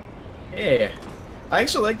 Yeah, I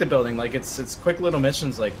actually like the building. Like it's quick little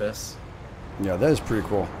missions like this. Yeah, that is pretty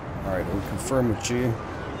cool. All right, we'll confirm with G,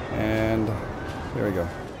 and there we go.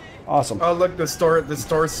 Awesome. Oh look, the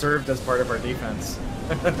store served as part of our defense.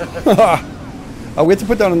 We have to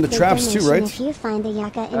put down in the traps too, right? If you find the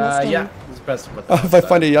yucca in this game. Yeah, it's best to put that if I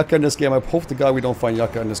find a yucca in this game, I hope to God we don't find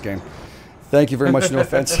yucca in this game. Thank you very much. No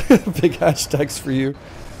offense. Big hashtags for you.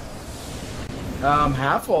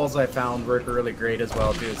 Half walls I found work really great as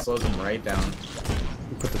well too. It slows them right down.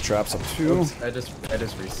 Put the traps up too. Oops, I just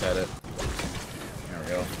reset it. There we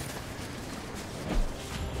go.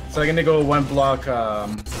 So I'm gonna go one block out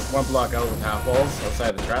with half walls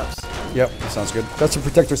outside the traps. Yep, that sounds good. That's to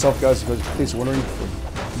protect yourself, guys, in case you're wondering.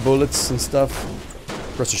 Bullets and stuff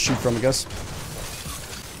for us to shoot from, I guess.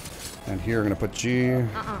 And here we're gonna put G.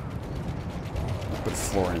 Put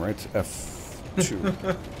flooring, right?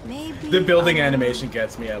 F2. Maybe The building animation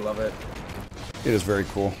gets me. I love it. It is very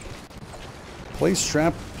cool. Place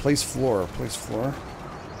trap, place floor. Place floor.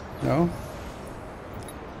 No?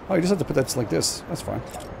 Oh, you just have to put that like this. That's fine.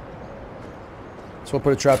 So we'll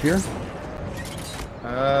put a trap here.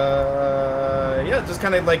 Yeah, just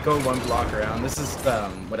kind of like go one block around. This is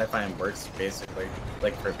what I find works basically,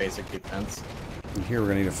 like for basic defense. And here we're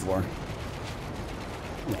gonna need a floor.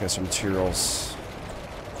 Okay, some materials.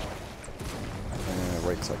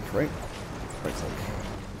 Right click, right? Right click.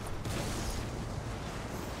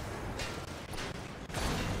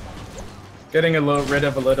 Getting rid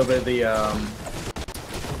of a little bit of the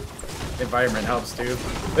environment helps too.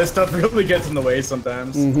 This stuff really gets in the way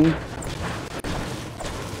sometimes.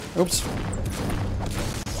 Oops.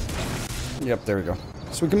 Yep, there we go.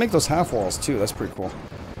 So we can make those half walls too. That's pretty cool.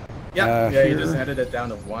 Yeah, yeah, you just edit it down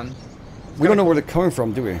to one. We don't know where they're coming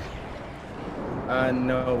from, do we?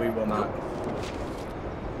 No, we will not.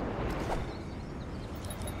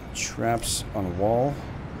 Traps on a wall.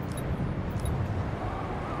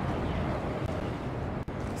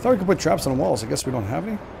 I thought we could put traps on walls. I guess we don't have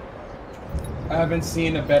any. I haven't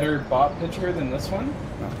seen a better bot picture than this one.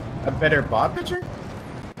 No. A better bot picture?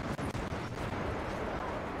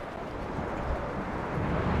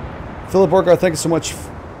 Philip Borgar, thank you so much.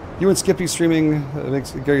 You and Skippy streaming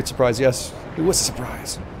makes a great surprise. Yes, it was a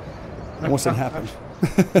surprise. Almost didn't happen.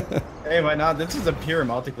 Hey, why not? This is a pure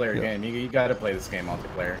multiplayer game. You gotta play this game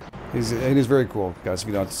multiplayer. He's very cool, guys. If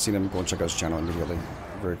you don't seen him, go and check out his channel immediately.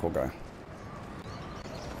 Very cool guy.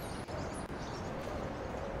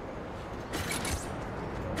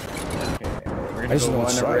 We're gonna go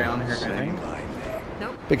one around here, I think.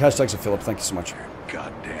 Nope. Big hashtags to Philip. Thank you so much.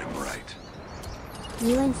 Goddamn right.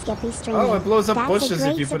 You and Skippy streaming. Oh, it blows up That's a bushes if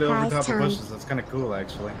great you put it over surprise, top of Tom. bushes. That's kind of cool,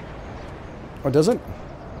 actually. Oh, does it?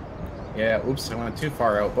 Yeah, oops, I went too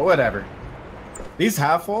far out, but whatever. These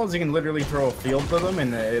half walls, you can literally throw a field to them,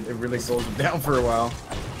 and it really slows them down for a while.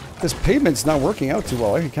 This pavement's not working out too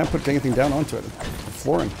well. I can't put anything down onto it. The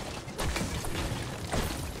flooring.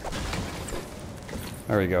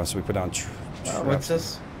 There we go. So we put down. What's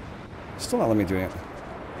this? Still not letting me do it.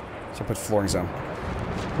 So I put floorings down.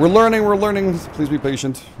 We're learning. We're learning. Please be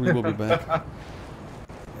patient. We will be back.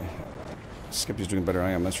 Skippy's doing better than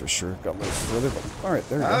I am. That's for sure. Got a little further, but all right,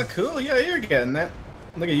 there we go. Cool. Yeah, you're getting that.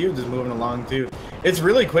 Look at you just moving along too. It's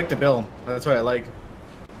really quick to build. That's what I like.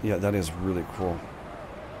 Yeah, that is really cool.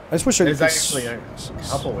 I just wish I could. There's actually a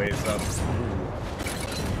couple ways up.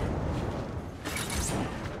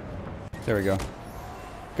 There we go.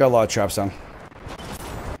 Got a lot of traps down.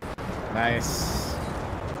 Nice.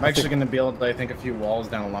 I'm actually going to build, I think, a few walls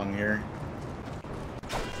down along here.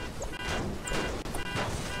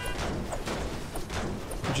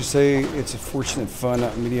 Would you say it's a fortunate fun,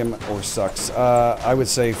 medium, or sucks? I would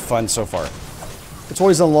say fun so far. It's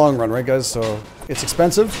always in the long run, right, guys? So it's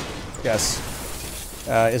expensive, yes.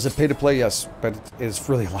 Is it pay to play? Yes, but it's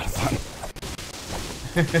really a lot of fun.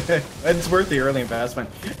 It's worth the early investment.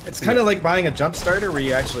 It's kind of like buying a jump starter where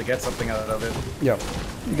you actually get something out of it. Yeah,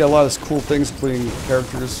 you got a lot of cool things, including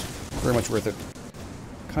characters. Very much worth it.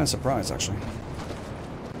 Kind of surprised, actually.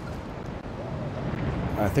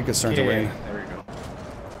 I think it's starting to rain. There we go.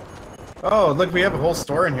 Oh, look, we have a whole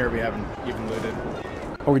store in here we haven't even looted.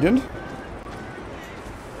 Oh, we didn't?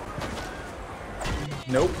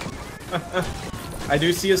 Nope. I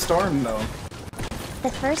do see a storm, though. The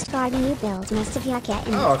first garden you build must have yaka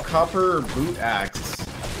in Oh, it. a copper boot axe.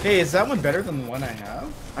 Hey, is that one better than the one I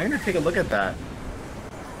have? I'm gonna take a look at that.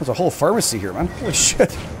 There's a whole pharmacy here, man. Holy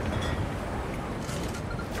shit.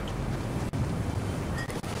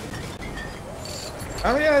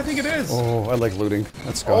 Oh yeah, I think it is. Oh, I like looting.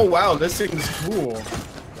 Let's go. Oh wow, this thing's cool.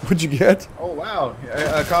 What'd you get? Oh wow,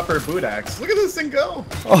 a copper boot axe. Look at this thing go.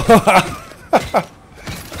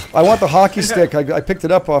 I want the hockey stick. I picked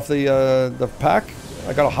it up off the pack.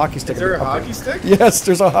 I got a hockey stick. Is there a hockey stick? Yes,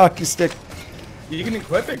 there's a hockey stick. You can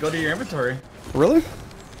equip it. Go to your inventory. Really?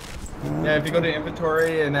 Yeah, if you go to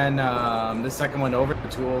inventory and then the second one over, the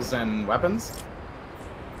tools and weapons.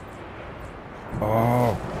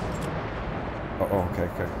 Oh. Oh, okay,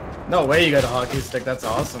 okay. No way you got a hockey stick. That's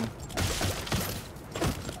awesome.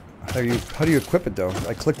 How do you equip it though?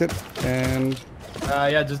 I clicked it and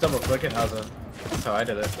Yeah, just double click it. That's how I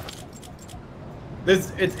did it.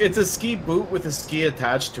 It's a ski boot with a ski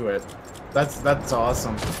attached to it. That's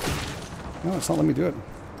awesome. no, it's not letting me do it.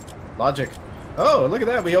 Logic. Oh, look at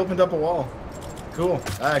that. We opened up a wall. Cool.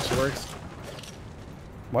 That actually works.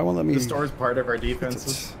 Why won't let me? The store is part of our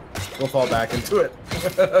defenses. We'll fall back into it.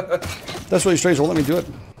 That's really strange. It won't let me do it.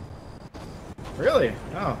 Really?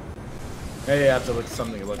 Oh. Maybe I have to look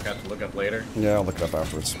something to look up later. Yeah, I'll look it up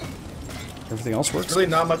afterwards. Everything else works. There's really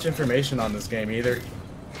not much information on this game either.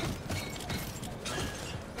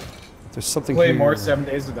 There's something Play here. more 7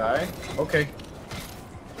 Days to Die? Okay.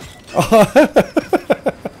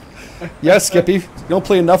 Yes, Skippy. You don't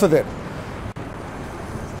play enough of it.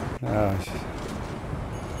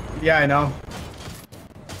 Yeah, I know.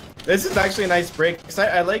 This is actually a nice break, because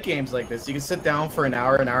I like games like this. You can sit down for an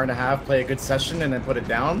hour and a half, play a good session, and then put it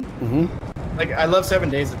down. Mm-hmm. Like, I love 7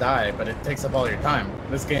 Days to Die, but it takes up all your time.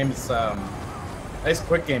 This game is a nice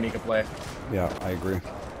quick game you can play. Yeah, I agree.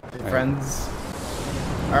 With friends.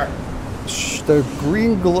 Alright. The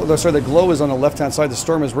green glow, sorry, the glow is on the left-hand side. The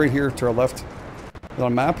storm is right here to our left. On a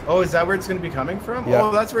map. Oh, is that where it's going to be coming from? Yeah.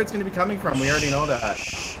 Oh, that's where it's going to be coming from. We already know that.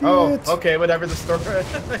 Shit. Oh, okay, whatever the store.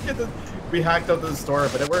 We hacked out the store,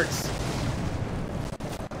 but it works.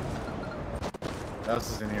 What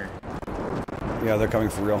else is in here? Yeah, they're coming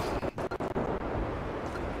for real.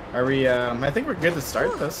 Are we, I think we're good to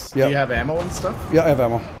start this. Yep. Do you have ammo and stuff? Yeah, I have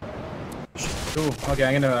ammo. Cool. Okay,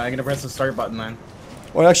 I'm gonna press the start button then.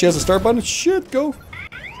 Oh, it actually has a start button? Shit, go.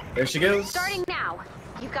 There she goes. Starting now.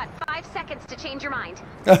 You've got 5 seconds to change your mind.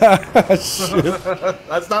 Shit.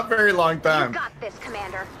 That's not very long You time. got this,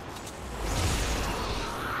 Commander.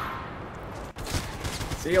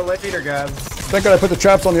 See you later, guys. Thank God I put the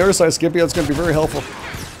traps on the other side, Skippy. That's going to be very helpful.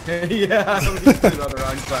 Yeah, we just did it on the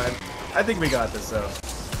wrong side. I think we got this though.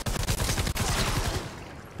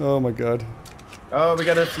 Oh my God. Oh, we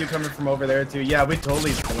got a few coming from over there too. Yeah, we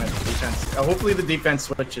totally went defense. Hopefully the defense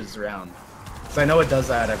switches around. Because I know it does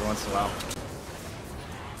that every once in a while.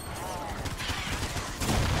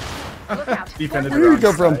 Look out. Defended Where the do you wrong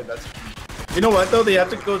go from? side. You know what though? They have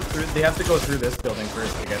to go through this building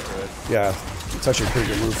first to get to it. Yeah, it's actually a pretty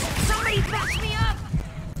good move. Somebody back me up.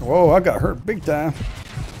 Whoa, I got hurt big time.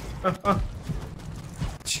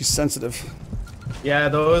 She's sensitive. Yeah,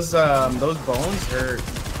 those bones hurt.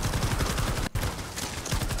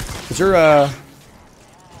 Is there, can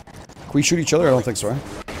we shoot each other? I don't think so, right?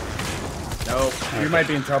 Nope. We might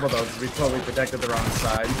be in trouble though, because we totally protected the wrong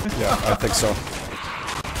side. Yeah, I think so.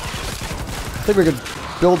 I think we could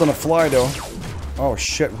build on a fly, though. Oh,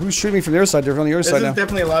 shit. Who's shooting me from the other side? They're on the other This side is now.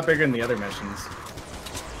 definitely a lot bigger than the other missions.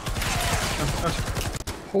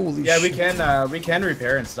 Holy Yeah, shit. we can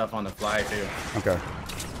repair and stuff on the fly too. Okay.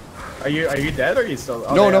 Are you dead or are you still?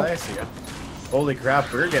 Oh, No, yeah, no. I see ya. Holy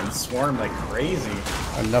crap, we're getting swarmed like crazy.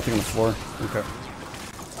 I have nothing on the floor. Okay.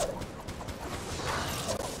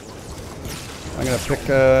 I'm gonna pick,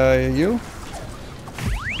 you.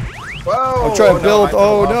 Whoa! I'm trying to build. I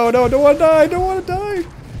Oh, fell off. no, don't want to die. Don't want to die.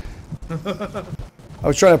 I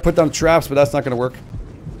was trying to put down traps, but that's not gonna work.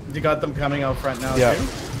 You got them coming out front now Yeah. too?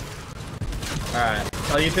 Alright.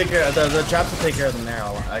 Well, you take care the traps will take care of them there.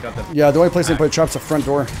 I got them. Yeah, the only place they put traps is the front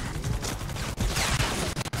door.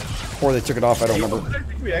 Or they took it off, I don't remember. I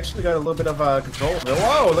think we actually got a little bit of control.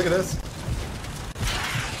 Whoa, look at this.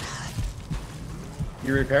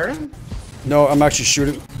 You repairing? No, I'm actually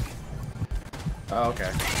shooting. Oh, okay.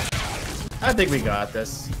 I think we got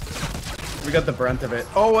this. We got the brunt of it.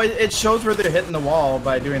 Oh, it shows where they're hitting the wall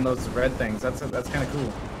by doing those red things. That's kind of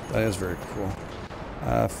cool. That is very cool.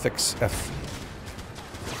 Fix F.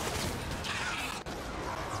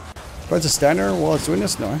 Do I have to stand there while it's doing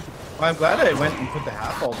this? No. Well, I'm glad I went and put the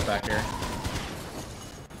half bolts back here.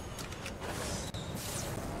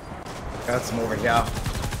 Got some over here.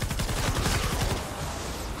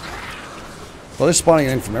 Well, they're spawning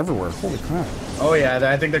in from everywhere. Holy crap. Oh yeah,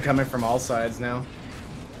 I think they're coming from all sides now.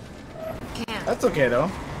 That's okay though.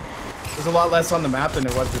 There's a lot less on the map than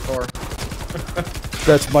it was before.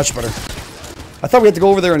 That's much better. I thought we had to go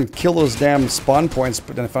over there and kill those damn spawn points,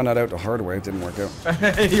 but then I found that out the hard way. It didn't work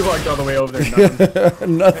out. You walked all the way over there,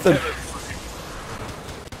 nothing. Nothing.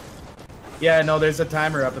 Yeah, no, there's a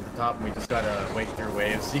timer up at the top and we just gotta wait through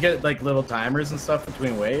waves. You get like little timers and stuff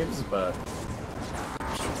between waves, but...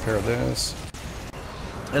 Repair this.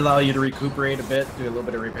 allow you to recuperate a bit, do a little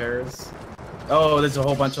bit of repairs. Oh, there's a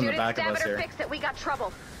whole bunch on the back of us here. Fix it. We got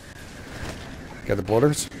trouble. Got the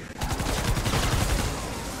bloaters?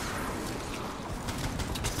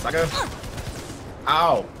 Sucker.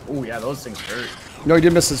 Ow. Oh, yeah, those things hurt. No, you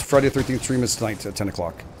did miss this Friday the 13th stream. It's tonight at 10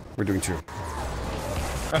 o'clock. We're doing 2.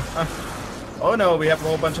 Oh no, we have a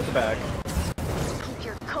whole bunch at the back. Keep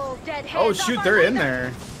your cold, dead hands Oh off shoot, our they're in laser.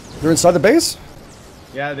 there. They're inside the base?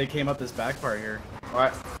 Yeah, they came up this back part here.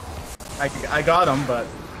 Alright. I got them, but...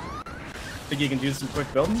 Think you can do some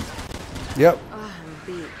quick building? Yep. Oh, I'm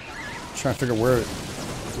beat. Trying to figure where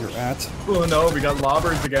you're at. Oh no, we got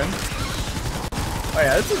lobbers again. Oh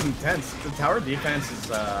yeah, this is intense. The tower defense is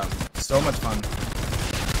so much fun.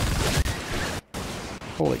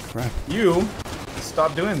 Holy crap. You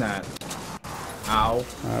stop doing that. Ow.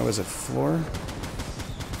 Was it floor?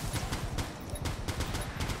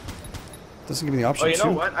 Doesn't give me the option. Oh, you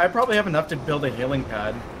know what? I probably have enough to build a healing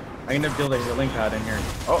pad. I'm gonna build a healing pad in here.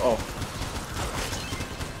 Uh-oh.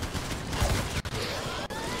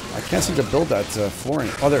 I can't seem to build that flooring.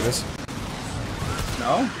 Oh, there it is.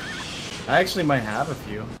 No? I actually might have a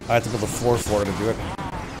few. I had to build a floor to do it.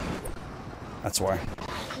 That's why.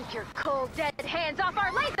 Keep your cold, dead hands off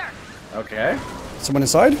our laser. Okay. Someone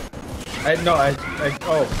inside?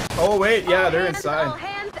 Oh wait, yeah, All they're hands, inside. All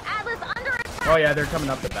hands, Atlas under attack. Oh yeah, they're coming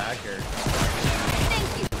up the back here.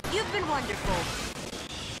 Thank you. You've been wonderful.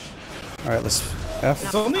 All right, let's F.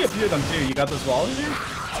 It's only a few of them too. You got those walls here?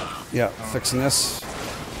 Yeah, fixing this.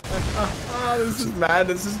 Oh, this is mad.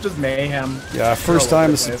 This is just mayhem. Yeah, first All over time.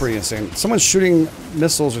 the This is place. pretty insane. Someone's shooting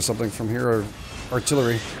missiles or something from here, or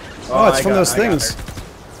artillery. Oh, Oh, it's I from got- those I got things.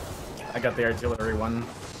 I got the artillery one.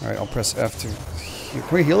 All right, I'll press F to. Can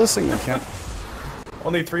we heal this thing? We can't.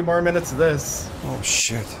 Only 3 more minutes of this. Oh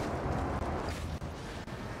shit.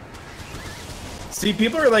 See,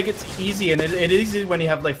 people are like, it's easy, and it is easy when you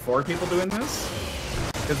have like 4 people doing this.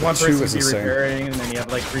 Because one 2 person is can be insane. repairing, and then you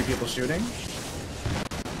have like 3 people shooting.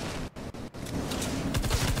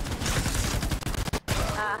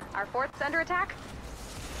 Our fort's under attack.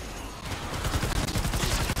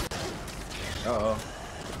 Uh-oh.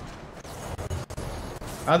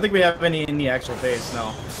 I don't think we have any in the actual base,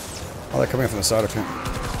 no. Oh, they're coming from the side. Okay.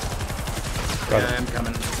 Got Yeah, it. I'm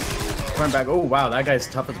coming. Coming back. Oh, wow, that guy's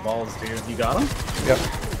tough as balls, dude. You got him? Yep.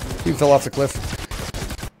 He fell off the cliff.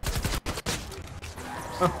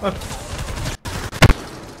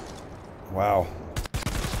 Wow.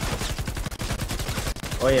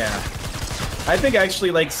 Oh, yeah. I think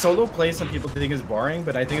actually, like, solo play some people think is boring,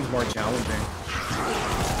 but I think it's more challenging.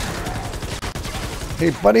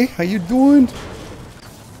 Hey, buddy, how you doing?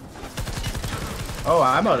 Oh,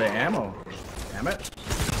 I'm out of ammo. Damn it.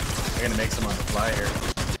 I'm gonna make some on the fly here.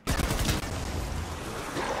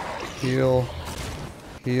 Heal.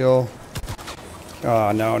 Heal.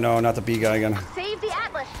 Oh, no, not the B guy again. Save the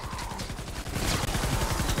Atlas.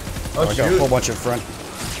 Oh, I got a shoot. whole bunch in front.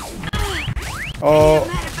 Oh,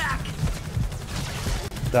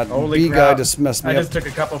 that Holy B crap. guy just messed me I up. just took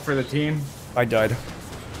a couple for the team. I died.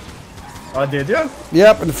 Oh, did you?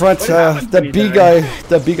 Yep, in front. What happened That when B you guy. died?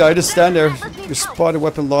 That B guy. Just stand there. Your spotted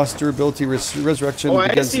weapon lost durability. Resurrection. Oh, I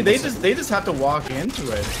begins- see. They just have to walk into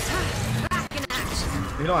it.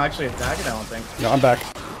 They don't actually attack it, I don't think. No, I'm back.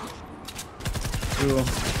 Cool.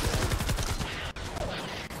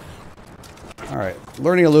 All right,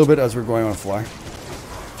 learning a little bit as we're going on a fly.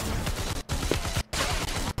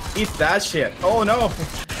 Eat that shit. Oh no!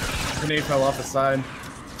 Grenade fell off the side.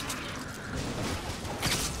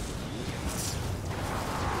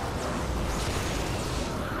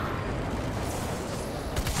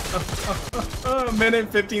 A minute and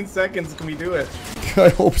 15 seconds. Can we do it? I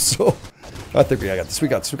hope so. I think I got this. We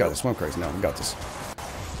got this. Smoke crazy. No, we got this.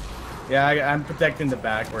 Yeah, I'm protecting the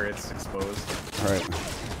back where it's exposed. All right.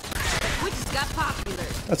 Which got popular.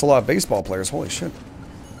 That's a lot of baseball players. Holy shit.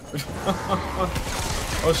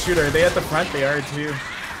 Oh shoot, are they at the front? They are too.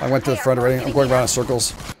 I went to the front already. I'm going around in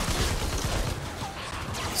circles.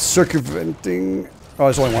 Circumventing.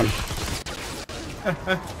 Oh, there's only one.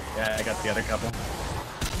 Yeah, I got the other couple.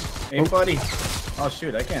 Hey, buddy. Oh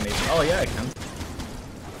shoot, I can't even. Oh yeah, I can.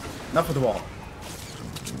 Enough of the wall.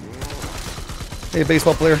 Hey,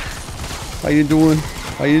 baseball player. How you doing?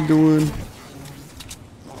 How you doing?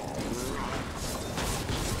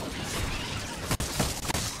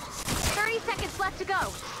 To go.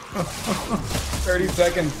 30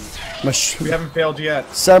 seconds. We haven't failed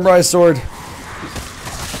yet. Samurai sword.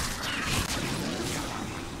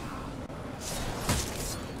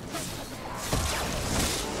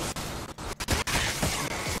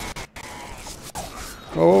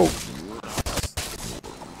 Oh.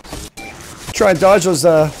 Try and dodge those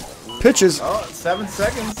pitches. Oh, 7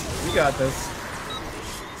 seconds. We got this.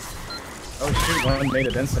 Oh shoot, one made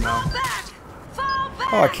it in somehow.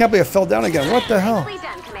 Oh, I can't believe I fell down again. What the hell?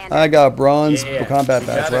 I got a bronze combat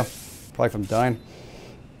badge. Well, probably from dying.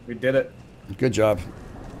 We did it. Good job.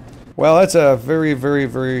 Well, that's a very, very,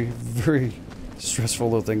 very, very stressful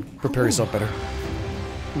little thing. Prepare yourself better.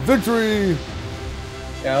 Victory!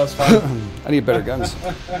 Yeah, that was fun. I need better guns.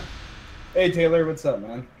 Hey Taylor, what's up,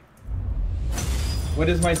 man? What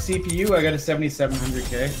is my CPU? I got a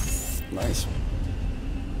 7700K. Nice.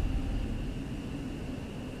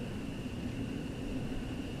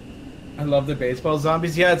 I love the baseball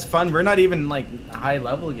zombies. Yeah, it's fun. We're not even like high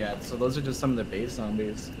level yet, so those are just some of the base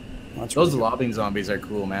zombies. That's those really lobbing zombies are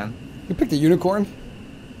cool, man. You picked a unicorn?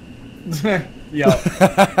 Yeah.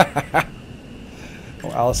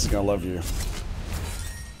 Oh, Alice is gonna love you.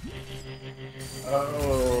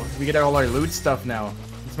 Oh, we get all our loot stuff now.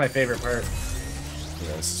 It's my favorite part.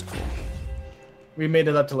 Yeah, this is cool. We made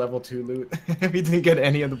it up to level 2 loot. We didn't get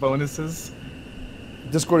any of the bonuses.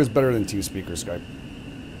 Discord is better than TeamSpeak or Skype.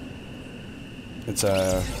 It's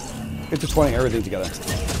intertwining everything together.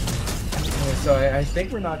 So I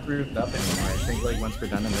think we're not grouped up anymore. I think like once we're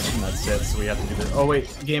done a mission, that's it. So we have to do this. Oh wait,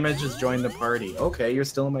 Game Edge has joined the party. Okay, you're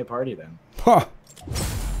still in my party then. Huh.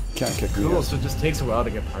 Can't kick me. Cool. So it just takes a while to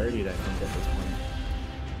get partied, I think, at this point.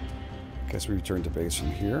 Guess we return to base from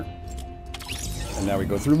here, and now we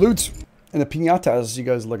go through loot and the piñatas. You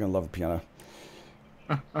guys are gonna love the piñata.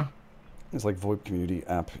 It's like VoIP community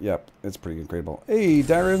app. Yep, it's pretty incredible. Hey,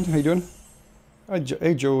 Darren, how you doing?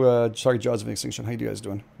 Hey, Joe. Sorry, Jaws of Extinction. How you guys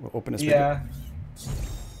doing? We'll open this. Yeah. Video.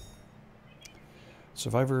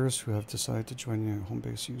 Survivors who have decided to join your home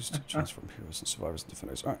base used to transform heroes and survivors and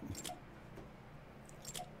defenders. All right.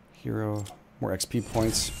 Hero, more XP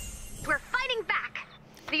points. We're fighting back.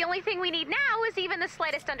 The only thing we need now is even the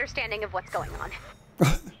slightest understanding of what's going on.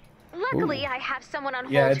 Luckily, I have someone on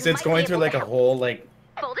hold. Yeah, it's going through like a whole like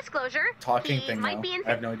full disclosure talking thing might now. Be I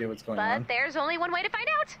have no idea what's going on. But there's only one way to find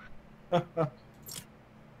out.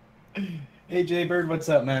 Hey Jaybird, what's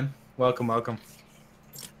up, man? Welcome, welcome.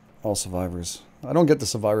 All survivors. I don't get the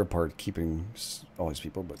survivor part, keeping all these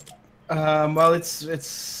people, but. Well, it's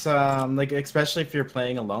like especially if you're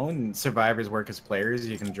playing alone, survivors work as players.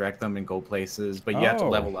 You can direct them and go places, but you have to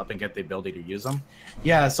level up and get the ability to use them.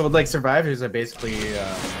 Yeah, so like survivors are basically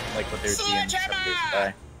like what they would be in 7 Days to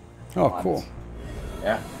Die. Oh, cool.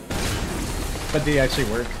 Yeah, but they actually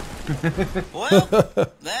work. Well,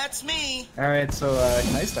 that's me. All right, so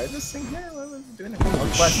can I start this thing here? What was I doing?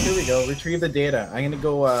 Oh, quest, here we go. Retrieve the data. I'm gonna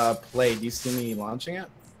go play. Do you see me launching it?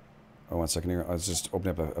 Oh, 1 second here. I was just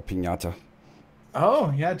opening up a piñata.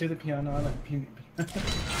 Oh yeah, do the piano on it.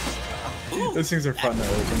 Those things are fun to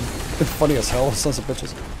open. It's funny as hell, sons of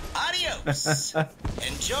bitches. Adios.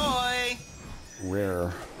 Enjoy.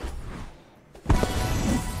 Rare.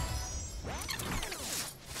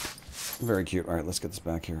 Very cute. All right, let's get this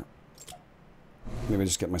back here. Maybe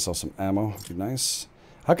just get myself some ammo. Would be nice.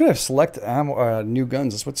 How can I select ammo? New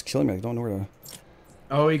guns. That's what's killing me. I don't know where to.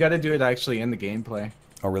 Oh, you got to do it actually in the gameplay.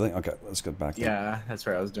 Oh, really? Okay, let's get back there. Yeah, that's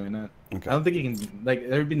where I was doing it. Okay. I don't think you can, like,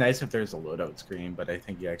 it would be nice if there's a loadout screen, but I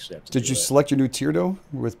think you actually have to Did you select your new tier, though,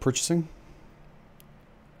 with purchasing?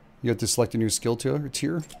 You have to select a new skill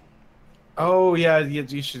tier? Oh, yeah,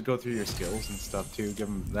 you should go through your skills and stuff, too. Give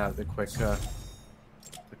them that, the quick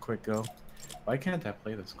go. Why can't I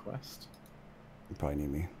play this quest? You probably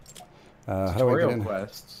need me. How do I Tutorial get in?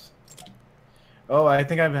 quests. Oh, I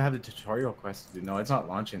think I have the tutorial quest to do. No, it's not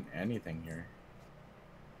launching anything here.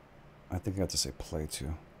 I think I have to say play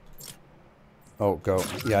too. Oh, go.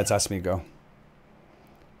 Yeah, it's asking me to go.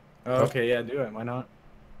 Oh, okay, yeah, do it. Why not?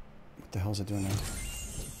 What the hell is it doing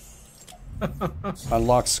now?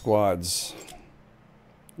 Unlock squads.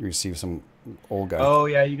 You receive some old guy. Oh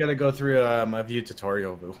yeah, you gotta go through a few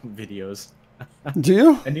tutorial videos. Do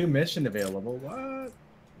you? A new mission available. What?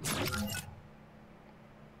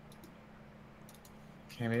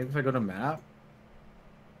 Okay, maybe if I go to map.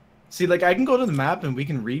 See, like I can go to the map and we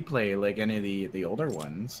can replay like any of the older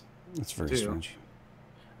ones. That's very too. strange.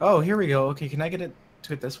 Oh, here we go. Okay, can I get it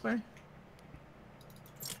to it this way?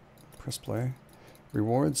 Press play.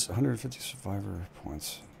 Rewards 150 survivor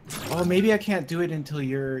points. Oh, maybe I can't do it until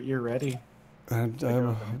you're ready. And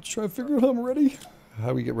I'm trying to figure out how I'm ready.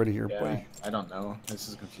 How we get ready here, Yeah, buddy? I don't know. This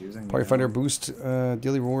is confusing. Party Finder boost,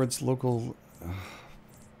 daily rewards, local.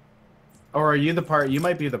 Or are you the part? You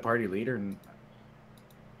might be the party leader.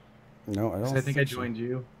 No, I don't. I think I so. joined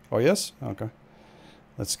you. Oh yes, okay.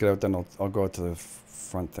 Let's get out then. I'll go out to the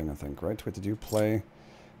front thing. I think right. What to do? Play,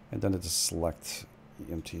 and then to select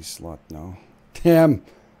EMT slot. No, damn.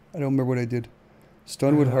 I don't remember what I did.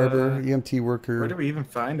 Stonewood Harbor, EMT worker. Where do we even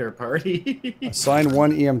find our party? Assign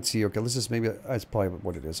one EMT. Okay, let's just maybe that's probably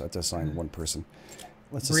what it is. I have to assign one person.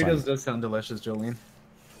 Let's assign. Burritos does sound delicious, JoAnn.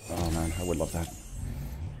 Oh man, I would love that.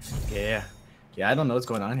 Yeah. Yeah, I don't know what's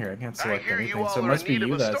going on here. I can't I select hear you anything. all So it are must in be need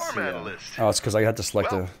you of a that's storm analyst. Oh, it's because I had to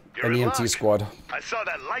select Well, an you're in EMT luck. squad. I saw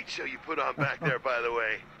that light show you put on back there, by the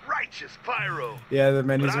way. Righteous pyro. Yeah, the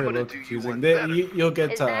menus But I'm are a gonna little do you confusing. one They, better. you'll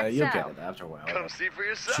get Is that you'll so? get it after a while. Come see for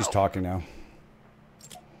yourself. She's talking now.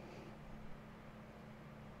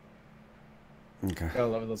 Okay. I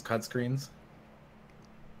love those cut screens.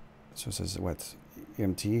 So it says what?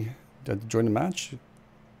 EMT? Did join the match?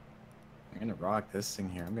 I'm gonna rock this thing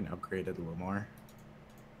here. I'm gonna upgrade it a little more.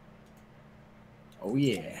 Oh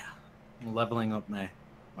yeah, I'm leveling up my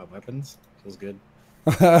weapons. Feels good.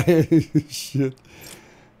 Shit.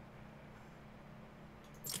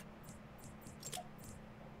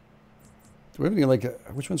 Do we have any like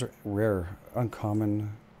which ones are rare?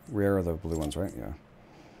 Uncommon, rare are the blue ones, right? Yeah.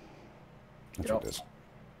 That's what it is.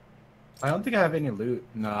 I don't think I have any loot.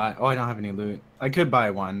 No, I don't have any loot. I could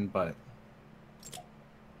buy one, but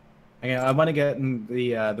I want to get in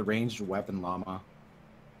the ranged weapon llama.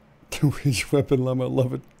 Ranged weapon llama,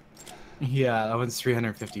 love it. Yeah, that one's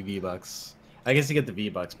 350 V-Bucks. I guess you get the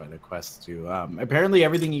V-Bucks by the quest too. Apparently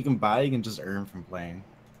everything you can buy, you can just earn from playing.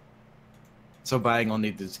 So buying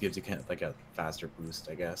only just gives you kind of like a faster boost,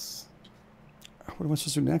 I guess. What am I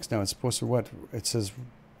supposed to do next now? It's supposed to what? It says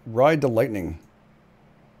ride the lightning.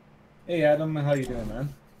 Hey Adam, how you doing,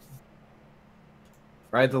 man?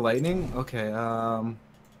 Ride the lightning? Okay, I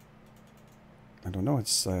don't know.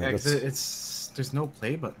 It's yeah, 'cause there's no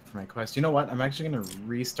play button for my quest. You know what? I'm actually gonna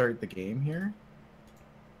restart the game here.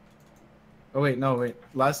 Oh wait, no, wait.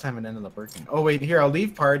 Last time it ended up working. Oh wait, here, I'll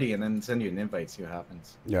leave party and then send you an invite, see what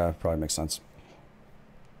happens. Yeah, probably makes sense.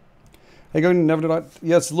 Hey, go never did I.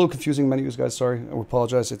 Yeah, it's a little confusing menus, guys. Sorry, I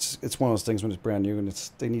apologize. It's one of those things when it's brand new and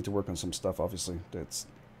they need to work on some stuff. Obviously, it's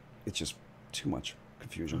just too much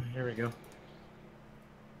confusion. Oh, here we go.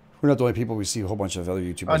 We're not the only people. We see a whole bunch of other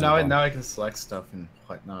YouTubers. Oh, now involved. I can select stuff and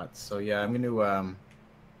whatnot. So yeah, I'm gonna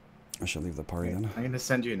I should leave the party then. I'm gonna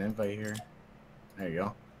send you an invite here. There you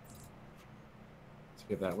go.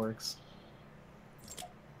 See if that works.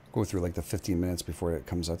 Go through like the 15 minutes before it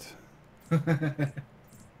comes out.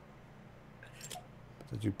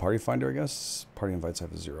 Did you party finder? I guess party invites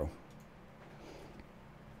have a 0.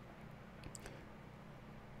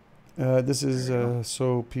 This is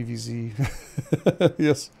so PVZ.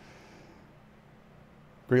 Yes.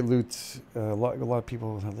 Great loot. A lot of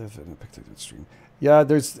people that live in a picnic stream. Yeah,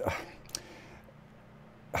 there's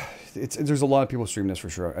a lot of people stream this for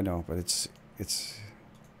sure. I know, but it's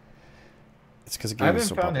because I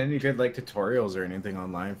haven't found any good like tutorials or anything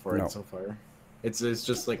online for No. it so far. It's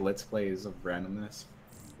just like let's plays of randomness.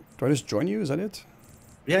 Do I just join you? Is that it?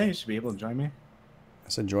 Yeah, you should be able to join me. I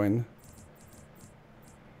said join.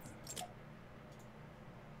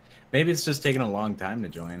 Maybe it's just taking a long time to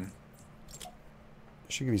join.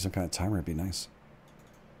 Should give you some kind of timer. It'd be nice.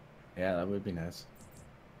 Yeah, that would be nice.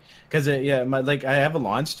 Cause I have a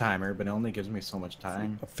launch timer, but it only gives me so much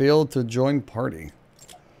time. Failed to join party.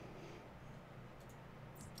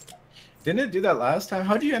 Didn't it do that last time?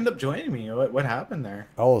 How did you end up joining me? What happened there?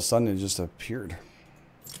 All of a sudden, it just appeared.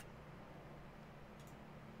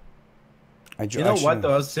 You know what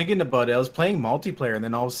though? I was thinking about it. I was playing multiplayer, and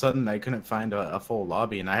then all of a sudden, I couldn't find a full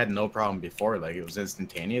lobby, and I had no problem before. Like it was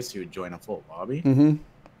instantaneous. You would join a full lobby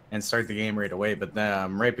and start the game right away. But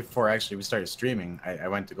then right before actually we started streaming, I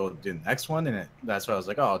went to go do the next one, and that's why I was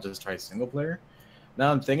like, oh, I'll just try single player.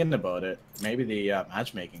 Now I'm thinking about it. Maybe the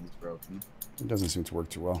matchmaking's broken. It doesn't seem to work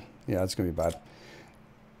too well. Yeah, it's gonna be bad.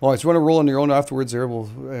 Well, if you want to roll on your own afterwards, there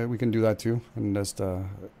we can do that too, and just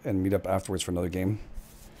and meet up afterwards for another game.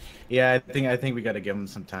 Yeah, I think we got to give him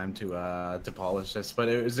some time to polish this. But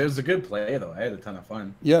it was a good play though. I had a ton of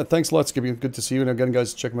fun. Yeah, thanks a lot, Skippy. Good to see you. And again,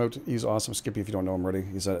 guys, check him out. He's awesome, Skippy. If you don't know him already,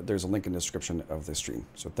 there's a link in the description of this stream.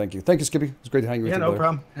 So thank you, Skippy. It's great to hang with you. Yeah, no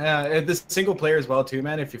problem. This single player as well too,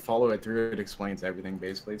 man. If you follow it through, it explains everything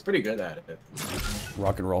basically. It's pretty good at it.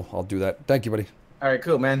 Rock and roll. I'll do that. Thank you, buddy. All right,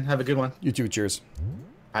 cool, man. Have a good one. You too. Cheers.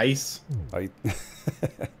 Ice. Bye.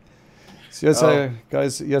 So yes,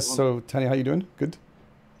 guys. Yes. So Tanya, how you doing? Good.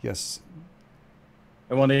 Yes.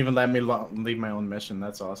 It won't even let me leave my own mission.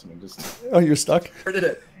 That's awesome. It just. Oh, you're stuck. Where did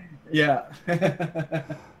it? Yeah.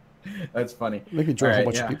 That's funny. Make me join a whole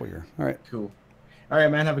bunch of people here. All right. Cool. All right,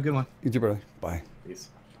 man. Have a good one. You too, brother. Bye. Peace.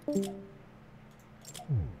 All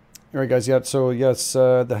right, guys. Yeah. So yes,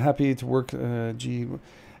 the happy to work. G.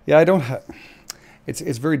 Yeah, I don't have.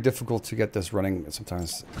 It's very difficult to get this running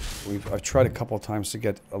sometimes. I've tried a couple of times to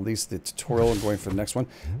get at least the tutorial and going for the next one,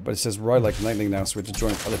 but it says ride like lightning now, so we have to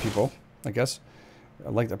join other people, I guess.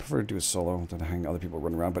 I prefer to do a solo than hang other people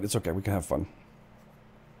running around, but it's okay. We can have fun.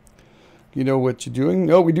 You know what you're doing?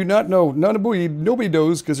 No, we do not know. Nobody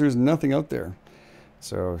knows because there's nothing out there.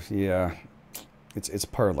 So yeah, it's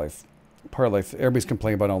part of life. Part of life. Everybody's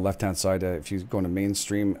complaining about on the left-hand side. If you go into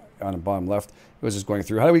mainstream on the bottom left, it was just going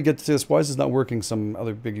through. How do we get to this? Why is this not working? Some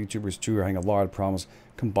other big YouTubers too are having a lot of problems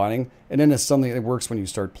combining, and then suddenly it works when you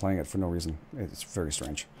start playing it for no reason. It's very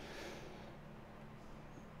strange.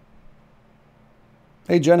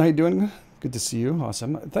 Hey Jen, how you doing? Good to see you.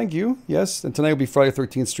 Awesome. Thank you. Yes, and tonight will be Friday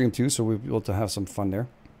 13th stream too, so we'll be able to have some fun there.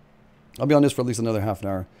 I'll be on this for at least another half an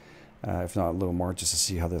hour, if not a little more, just to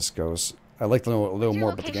see how this goes. I'd like to know a little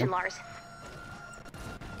more about the game. Lars.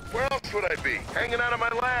 Where else would I be? Hanging out in my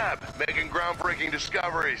lab, making groundbreaking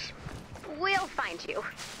discoveries. We'll find you.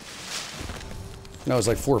 No, there's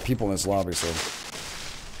like 4 people in this lobby, so.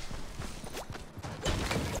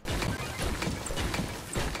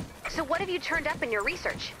 So what have you turned up in your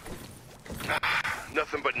research?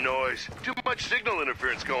 Nothing but noise. Too much signal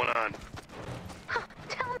interference going on. Huh,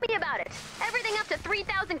 tell me about it. Everything up to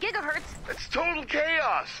 3,000 gigahertz. It's total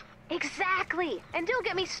chaos. Exactly. And don't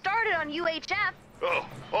get me started on UHF. Oh,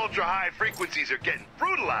 ultra-high frequencies are getting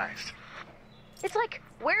brutalized. It's like,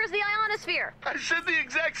 where's the ionosphere? I said the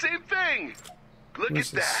exact same thing. Look at This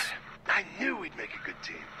is- that. I knew we'd make a good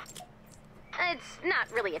team. It's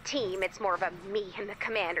not really a team. It's more of a me and the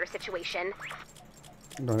commander situation.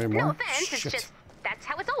 Don't need more? No offense, Shit. it's just, that's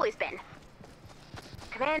how it's always been.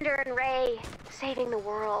 Commander and Ray, saving the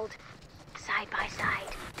world, side by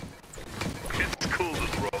side. It's cool,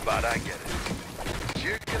 this robot, I get it.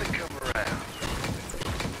 You're gonna come around.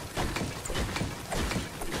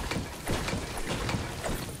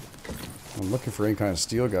 I'm looking for any kind of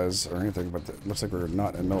steel guys or anything, but it looks like we're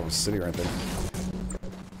not in the middle of a city or anything.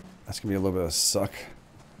 That's gonna be a little bit of a suck.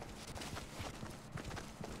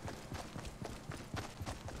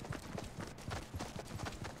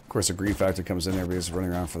 Of course, the greed factor comes in. Everybody's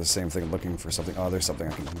running around for the same thing, looking for something. Oh, there's something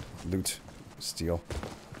I can loot, steal.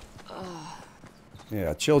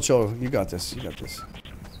 Yeah, chill. You got this. You got this.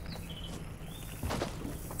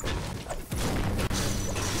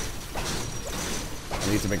 I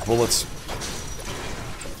need to make bullets.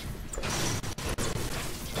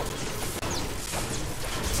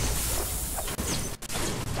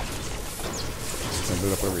 Just gonna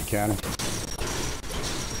loot up wherever we can.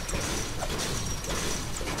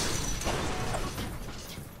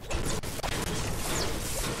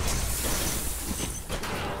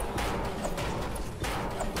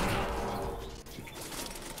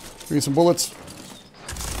 Need some bullets. I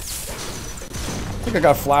think I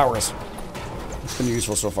got flowers. It's been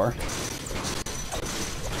useful so far.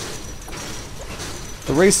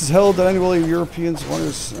 The race is held at annual Europeans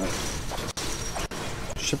Wonders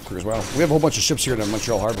ship cruise. Wow, we have a whole bunch of ships here in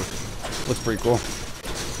Montreal Harbor. Looks pretty cool.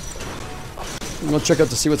 I'm gonna check out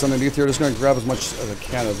to see what's underneath here. Just gonna grab as much as I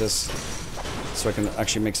can of this, so I can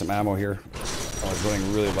actually make some ammo here. Oh, it's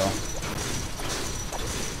running really well.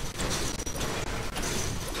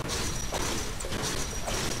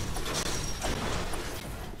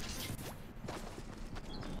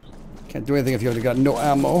 Can't do anything if you haven't got no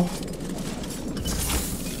ammo.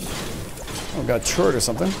 Oh, got a turret or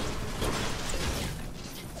something.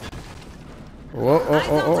 Whoa,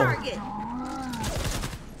 oh.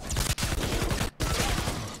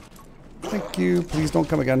 Thank you. Please don't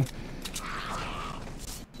come again.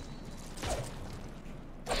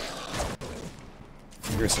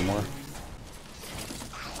 Here's some more.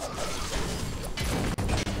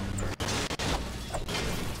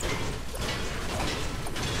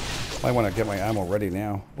 I want to get my ammo ready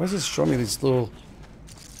now. Why does this show me these little...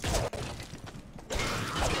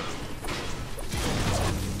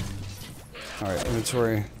 Alright,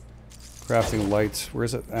 inventory. Crafting light. Where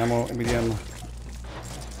is it? Ammo, medium.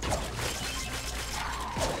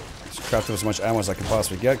 Just craft as much ammo as I can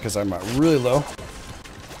possibly get because I'm really low.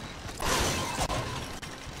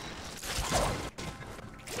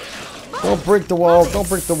 Don't break the wall. Don't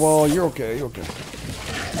break the wall. You're okay. You're okay.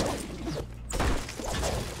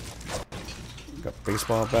 Got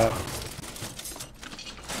baseball bat.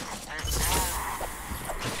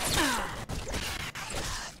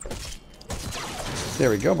 There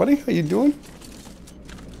we go, buddy. How you doing?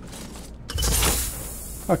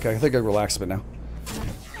 Okay, I think I relax a bit now.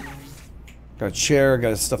 Got a chair,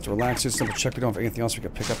 got stuff to relax. Just simple check. We don't have anything else we can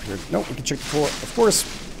pick up here. Nope, we can check the toilet. Of course,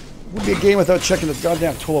 would be a game without checking the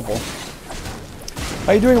goddamn toilet bowl.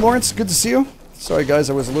 How you doing, Lawrence? Good to see you. Sorry, guys,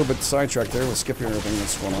 I was a little bit sidetracked there with skipping everything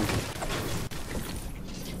that's going on.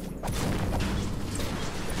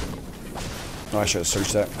 Oh, I should have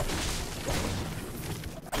searched that.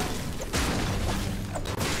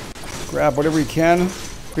 Grab whatever you can.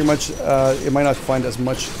 Pretty much, it might not find as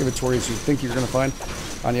much inventory as you think you're going to find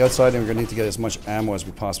on the outside, and we're going to need to get as much ammo as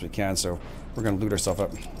we possibly can, so we're going to loot ourselves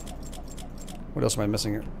up. What else am I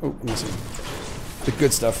missing here? Oh, I'm missing the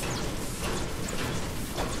good stuff.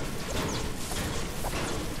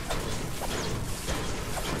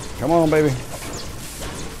 Come on, baby.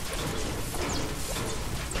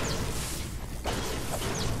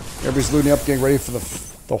 Everybody's looting up, getting ready for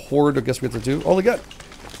the horde, I guess we have to do. Oh, they got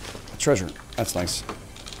a treasure. That's nice.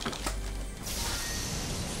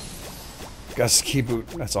 Got a ski boot.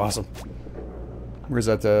 That's awesome. Where's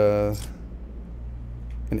that?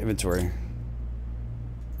 In inventory.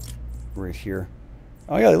 Right here.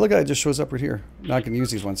 Oh yeah, look at it. It just shows up right here. Now I can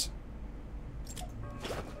use these ones.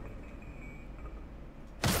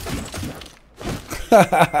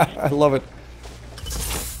 I love it.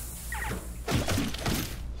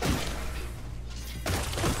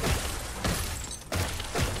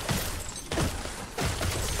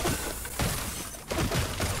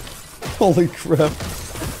 Holy crap.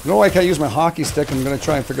 You know why I can't use my hockey stick? I'm going to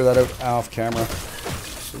try and figure that out off camera.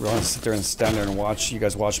 We're going to sit there and stand there and watch. You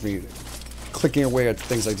guys watch me clicking away at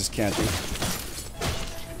things I just can't do.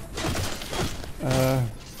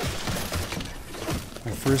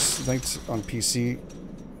 My first night on PC,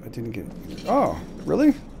 I didn't get... Oh,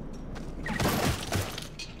 really?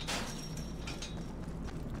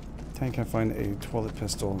 Can I find a toilet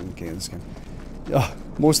pistol in this game? Yeah,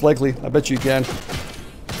 most likely. I bet you can.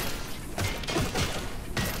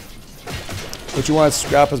 But you want to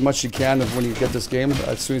scrap as much as you can when you get this game.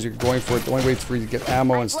 As soon as you're going for it, the only way for you to get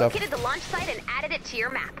ammo and stuff. I located the launch site and added it to your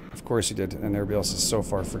map. Of course you did, and everybody else is so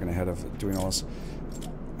far freaking ahead of doing all this.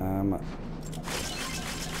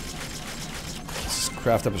 Let's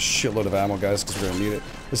craft up a shitload of ammo, guys, because we're gonna need it.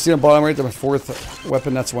 Let's see on the bottom right, the fourth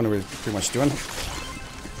weapon. That's the one we're pretty much doing.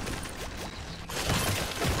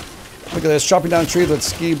 Look at this, chopping down a tree with a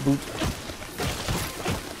ski boot.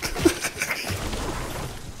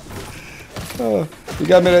 You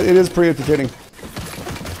gotta admit, it is pretty entertaining.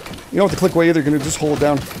 You don't have to click away either, you're gonna just hold it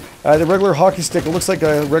down. The regular hockey stick, it looks like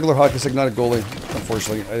a regular hockey stick, not a goalie,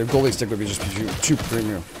 unfortunately. A goalie stick would be just too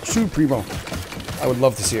primo. I would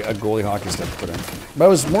love to see a goalie hockey stick put in. But I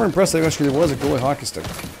was more impressed that actually there was a goalie hockey stick.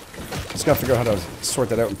 Just gotta figure out how to sort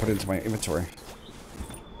that out and put it into my inventory. I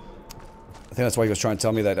think that's why he was trying to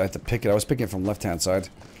tell me that I had to pick it. I was picking it from left-hand side.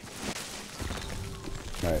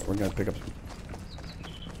 Alright, we're gonna pick up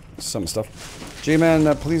some stuff.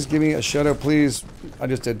 J-Man, please give me a shout out, please. I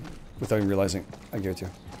just did without even realizing. I gave it to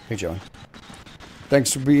you. Hey, JoAnn.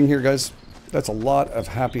 Thanks for being here, guys. That's a lot of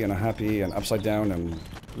happy and upside down and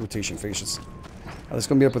rotation faces. Let's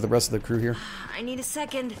go meet up with the rest of the crew here. I need a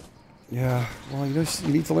second. Yeah, well, you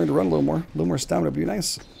need to learn to run a little more. A little more stamina would be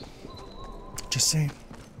nice. Just saying.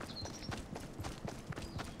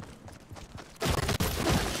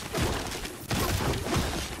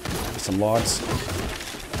 Some logs.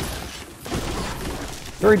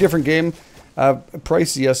 Very different game.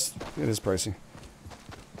 Pricey, yes, it is pricey.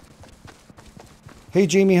 Hey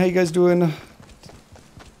Jamie, how you guys doing?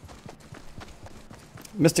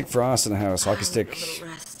 Mystic Frost in the house, hockey stick.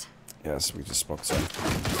 Yes, we just spoke, sorry.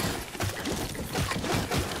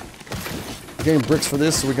 We're getting bricks for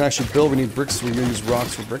this, so we can actually build. We need bricks, so we're going to use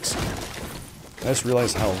rocks for bricks. I just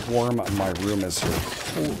realized how warm my room is here.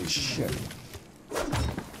 Holy shit.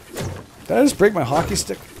 Did I just break my hockey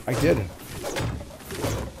stick? I did.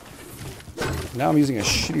 Now I'm using a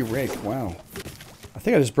shitty rake. Wow. I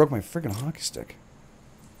think I just broke my freaking hockey stick.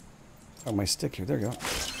 Oh, my stick here. There you go.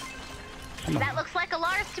 That looks like a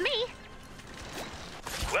Lars to me.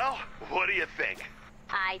 Well, what do you think?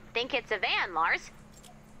 I think it's a van, Lars.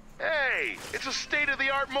 Hey, it's a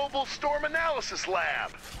state-of-the-art mobile storm analysis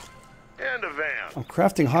lab. And a van. I'm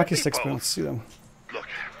crafting hockey sticks, but I both. don't see them. Look,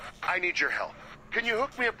 I need your help. Can you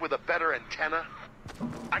hook me up with a better antenna?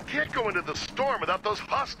 I can't go into the storm without those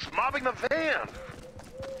husks mobbing the van.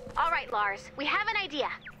 All right, Lars, we have an idea.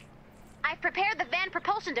 I've prepared the van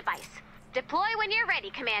propulsion device. Deploy when you're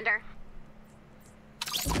ready, Commander.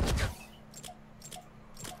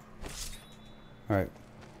 Alright.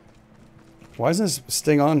 Why isn't this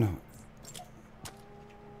staying on?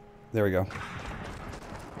 There we go.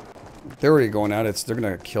 They're already going at it. They're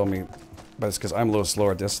going to kill me. But it's because I'm a little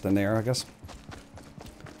slower at this than they are, I guess.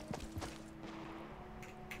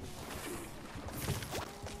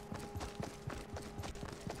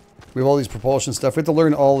 We have all these propulsion stuff. We have to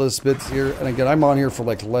learn all this bit here. And again, I'm on here for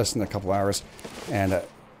like less than a couple hours. And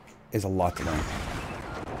it's a lot to learn.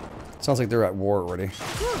 Sounds like they're at war already.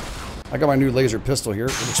 I got my new laser pistol here.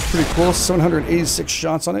 It looks pretty cool. 786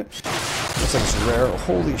 shots on it. Looks like it's rare.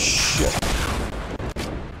 Holy shit.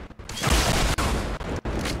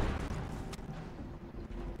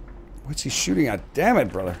 What's he shooting at? Damn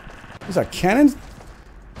it, brother. Is that cannon?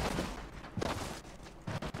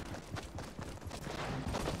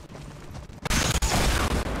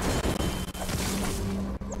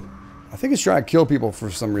 I think it's trying to kill people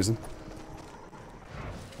for some reason.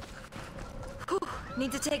 Whew,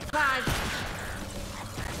 need to take 5.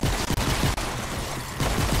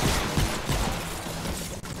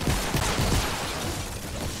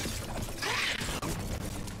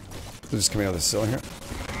 They're just coming out of the ceiling here.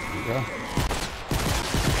 There you go.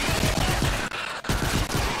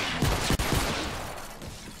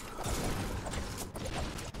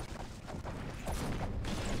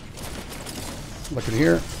 Look at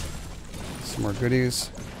here. Some more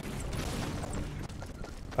goodies.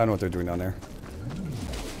 I don't know what they're doing down there.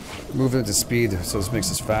 Moving it to speed, so this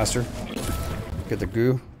makes us faster. Get the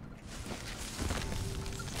goo.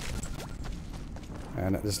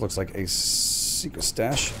 And this looks like a secret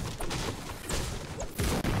stash.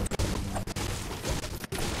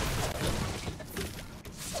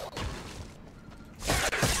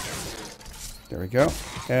 There we go.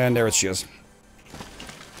 And there she is.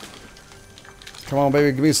 Come on,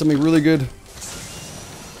 baby. Give me something really good.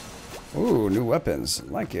 Ooh, new weapons.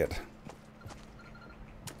 Like it.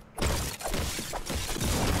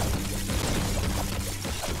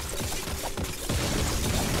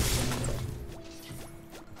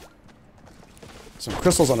 Some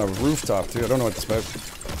crystals on a rooftop, too. I don't know what this about.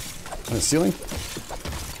 On the ceiling?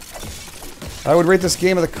 I would rate this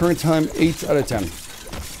game at the current time 8 out of 10.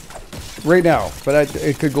 Right now, but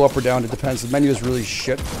it could go up or down. It depends. The menu is really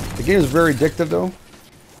shit. The game is very addictive, though.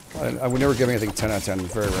 I would never give anything 10 out of 10.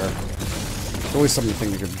 Very rare. There's always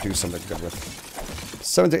something you could do something good with.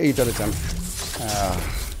 7 to 8 out of 10.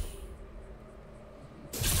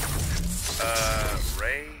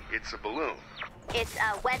 Ray, it's a balloon. It's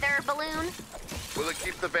a weather balloon. Will it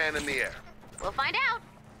keep the van in the air? We'll find out.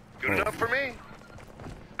 Good enough for me?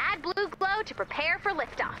 Add blue glow to prepare for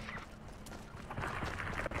liftoff.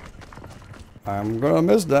 I'm gonna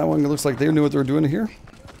miss that one. It looks like they knew what they were doing here.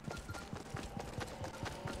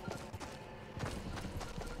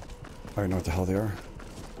 I don't know what the hell they are.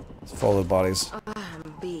 Let's follow the bodies.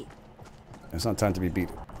 I'm beat. It's not time to be beat.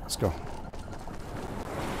 Let's go.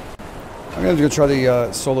 I'm gonna go try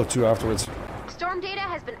the solo 2 afterwards. Storm data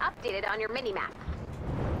has been updated on your mini-map.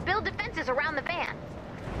 Build defenses around the van.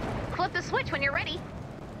 Flip the switch when you're ready.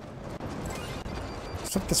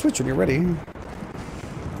 Flip the switch when you're ready.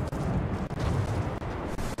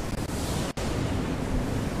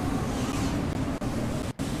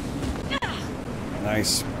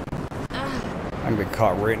 Nice. I'm gonna get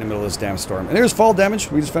caught right in the middle of this damn storm. And there's fall damage.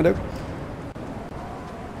 We just found out.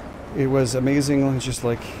 It was amazing. It's just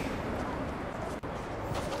like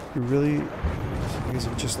you really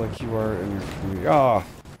amazing, just like you are in your community. Ah,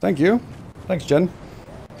 thank you. Thanks, Jen.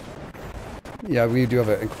 Yeah, we do have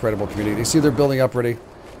an incredible community. You see, they're building up ready.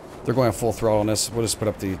 They're going full throttle on this. We'll just put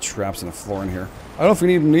up the traps and the flooring here. I don't know if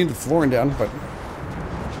we need the flooring down, but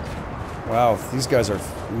wow, these guys are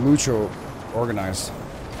mucho organized.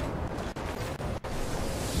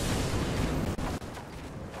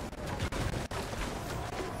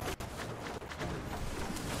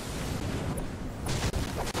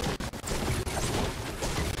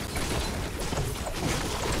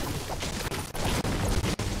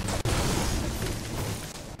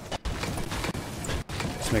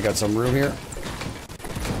 Just make out some room here.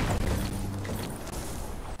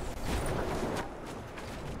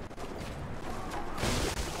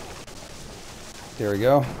 There we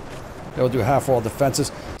go. It'll do half wall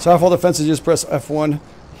defenses. So half wall defenses, you just press F1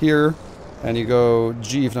 here, and you go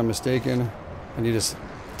G if I'm not mistaken, and you just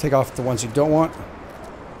take off the ones you don't want.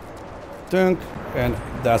 Dunk. And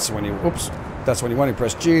that's when you, oops, that's when you want to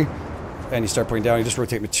press G. And you start putting down. You just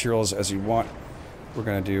rotate materials as you want. We're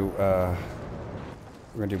gonna do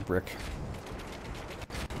brick.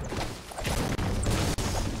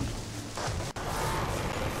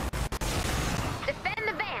 Defend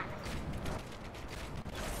the van.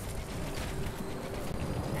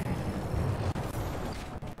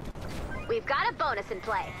 We've got a bonus in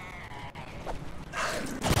play.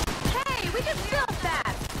 Hey, we just built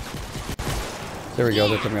that. There we go.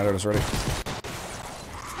 They're coming out at us already.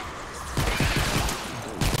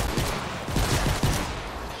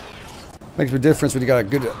 Makes a difference when you got a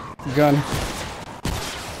good gun.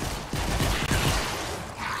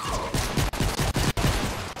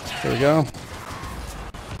 There we go.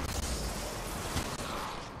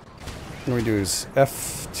 What we do is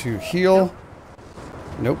F to heal.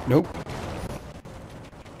 Nope, nope.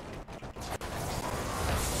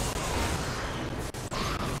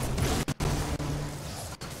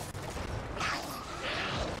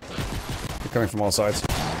 They're coming from all sides.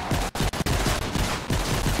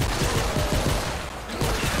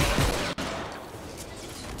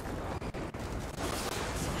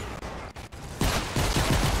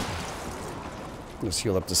 Just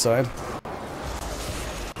heal up the side.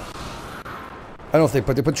 I don't know if they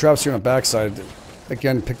put traps here on the back side.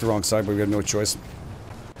 Again, picked the wrong side, but we had no choice.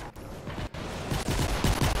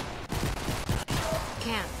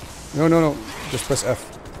 Can't. No, no, no. Just press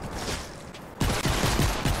F.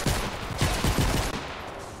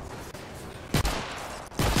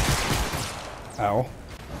 Ow.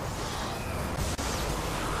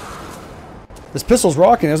 This pistol's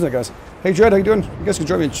rocking, isn't it, guys? Hey, Dread, how you doing? You guys can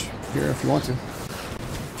join me here if you want to.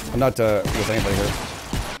 I'm not with anybody here.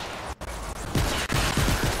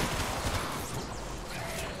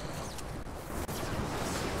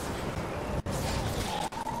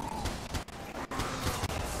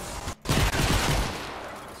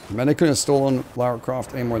 Man, they couldn't have stolen Lara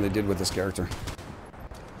Croft any more than they did with this character.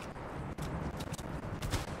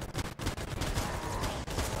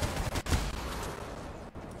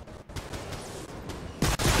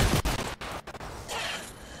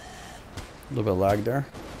 A little bit of lag there.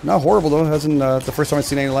 Not horrible though. Hasn't the first time I've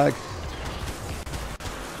seen any lag.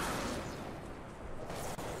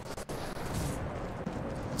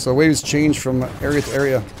 So waves change from area to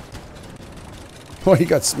area. Oh, he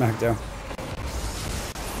got smacked down.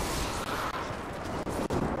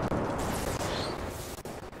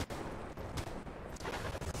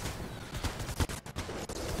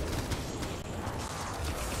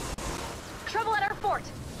 Trouble at our fort.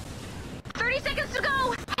 30 seconds to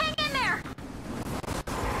go. Hang in there.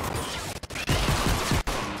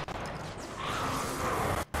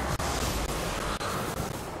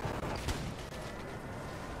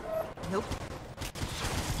 Nope.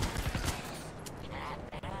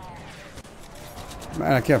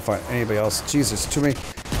 Man, I can't find anybody else. Jesus, too many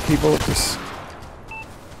people. This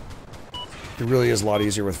it really is a lot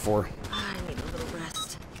easier with 4. I need a little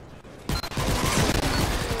rest.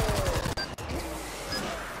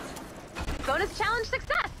 Bonus challenge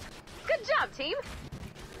success. Good job, team.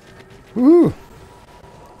 Woohoo!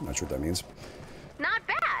 Not sure what that means. Not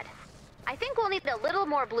bad. I think we'll need a little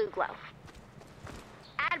more blue glow.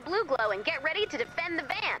 Add blue glow and get ready to defend the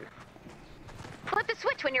van. Flip the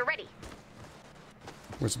switch when you're ready.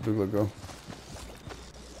 Where's the blue glow go?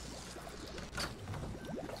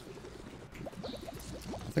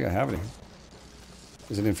 I think I have any.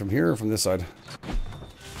 Is it in from here or from this side?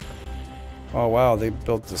 Oh wow, they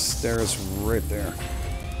built the stairs right there.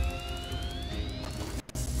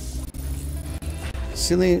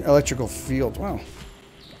 Ceiling electrical field. Wow.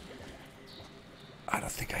 I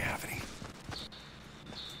don't think I have any.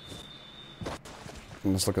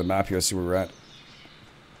 Let's look at the map here, see where we're at.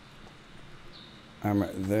 I'm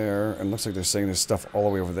there, and looks like they're saying there's stuff all the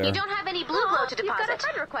way over there. You don't have any blue glow to deposit. You've got a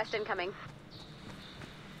friend request incoming.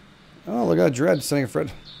 Oh, look at Dread sending a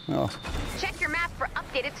friend. Oh. Check your map for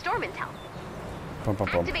updated storm intel. Bum, bum,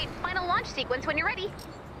 bum. Activate final launch sequence when you're ready.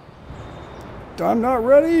 I'm not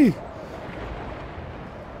ready.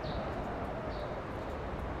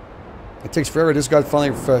 It takes forever. This guy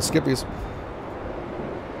finally skippies.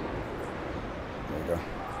 There you go.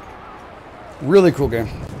 Really cool game.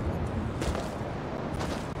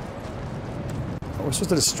 Oh, we're supposed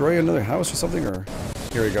to destroy another house or something, or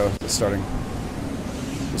here we go. It's starting.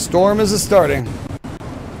 The storm is starting.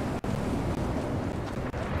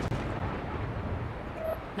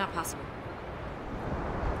 Not possible.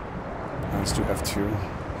 Let's do F2.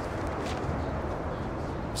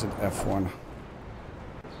 Is it F1?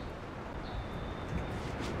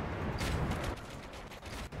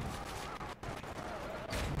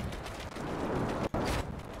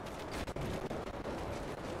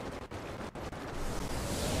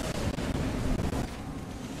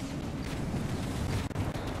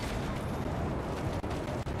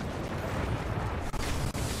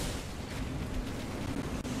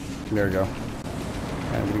 There we go.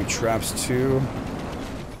 And we do traps too.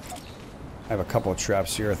 I have a couple of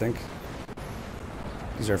traps here, I think.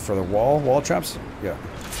 These are for the wall traps? Yeah.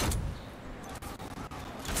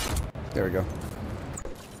 There we go.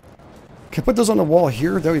 Can I put those on the wall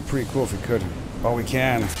here? That'd be pretty cool if we could. Oh, we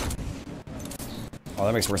can. Oh,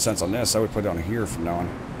 that makes more sense on this. I would put it on here from now on.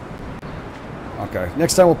 Okay.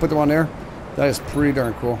 Next time we'll put them on there. That is pretty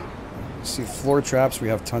darn cool. See, floor traps. We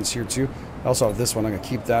have tons here too. I also have this one. I'm going to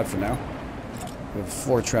keep that for now. We have a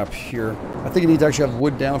floor trap here. I think you need to actually have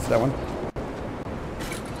wood down for that one.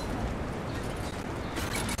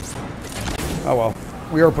 Oh well.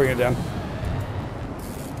 We are putting it down.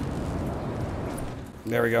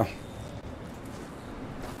 There we go.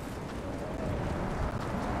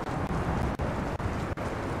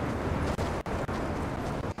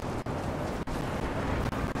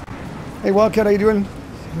 Hey Wildcat, how you doing?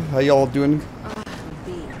 How y'all doing?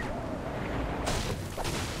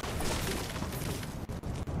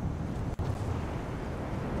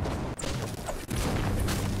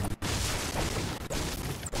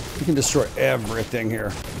 You can destroy everything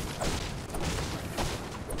here.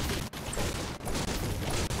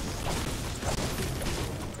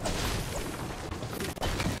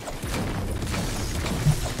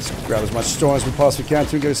 Let's grab as much stone as we possibly can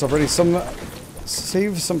to get yourself ready.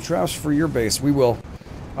 Save some traps for your base. We will.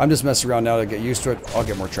 I'm just messing around now to get used to it. I'll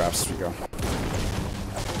get more traps as we go.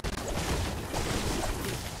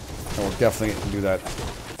 And we'll definitely do that.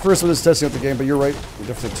 First one is testing out the game, but you're right. We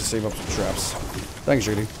definitely have to save up some traps. Thanks,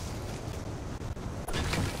 JD.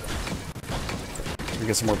 We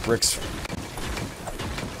get some more bricks.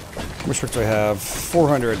 How much bricks do I have?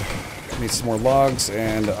 400. Need some more logs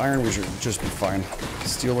and iron. We should just be fine.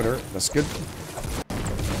 Steel, whatever. That's good.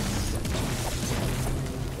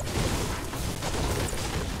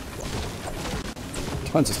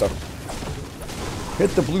 Tons of stuff. Hit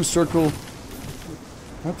the blue circle.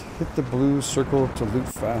 What? Hit the blue circle to loot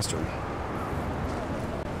faster.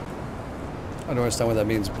 I don't understand what that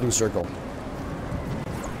means. Blue circle.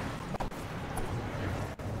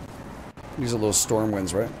 These are those storm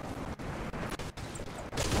winds, right?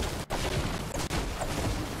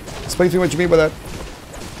 Explain to me what you mean by that.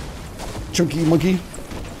 Chunky monkey. You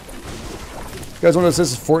guys want to know this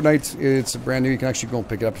is Fortnite? It's brand new. You can actually go and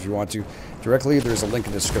pick it up if you want to. Directly, there's a link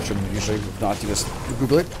in the description. Usually, if not, you just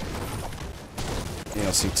Google it. And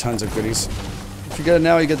you'll see tons of goodies. If you get it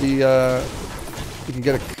now, you get the you can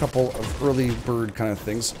get a couple of early bird kind of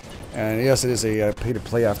things. And yes, it is a pay to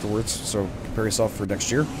play afterwards. So prepare yourself for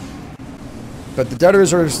next year. But the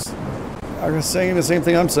debtors are saying the same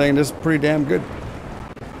thing I'm saying. This is pretty damn good.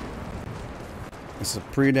 This is a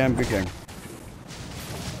pretty damn good game.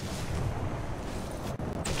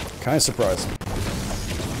 Kind of surprised.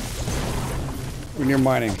 When you're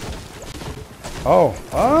mining. Oh,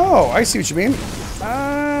 I see what you mean.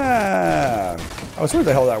 I was wondering what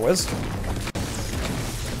the hell that was.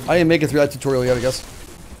 I didn't make it through that tutorial yet, I guess.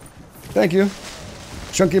 Thank you.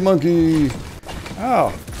 Chunky monkey.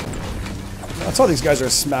 Oh. That's how these guys are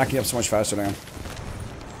smacking up so much faster now.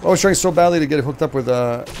 I was trying so badly to get hooked up with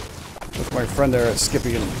my friend there at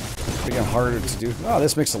Skippy, and it's getting harder to do. Oh,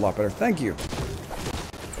 this makes it a lot better. Thank you.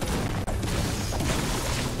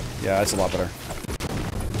 Yeah, that's a lot better.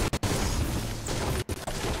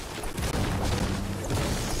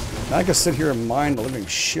 Now I can sit here and mine the living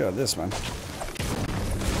shit out of this, man.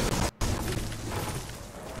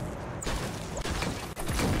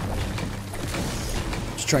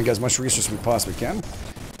 Just try and get as much resources as we possibly can.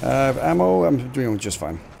 Ammo, I'm doing just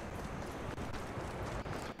fine.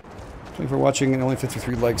 Thank you for watching and only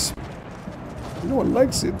 53 likes. No one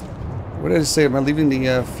likes it. What did I say? Am I leaving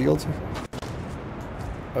the field?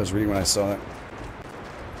 I was reading when I saw that.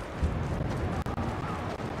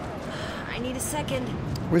 I need a second.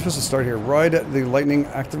 We're supposed to start here. Ride the lightning,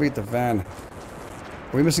 activate the van. Are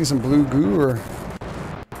we missing some blue goo, or?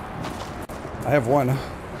 I have one. I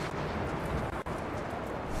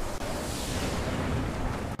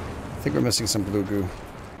think we're missing some blue goo.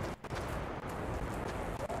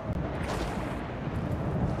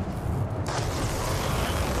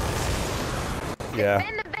 Yeah.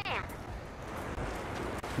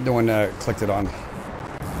 No one clicked it on.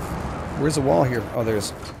 Where's the wall here? Oh,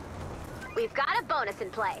 there's. We've got a bonus in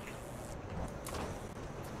play.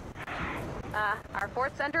 Our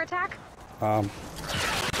fort's under attack? I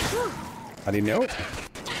didn't know.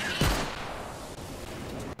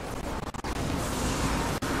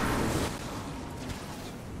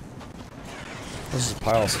 This is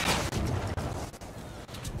piles.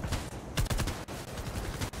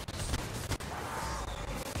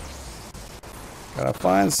 Gotta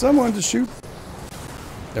find someone to shoot.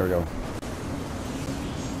 There we go.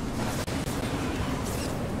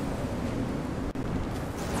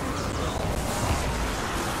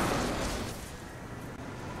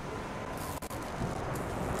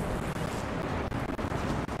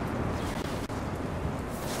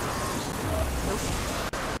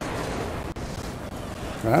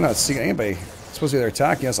 I'm not seeing anybody. It's supposed to be they're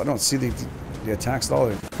attacking us. I don't see the attacks at all.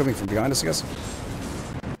 They're coming from behind us, I guess.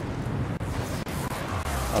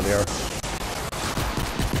 Oh, they are.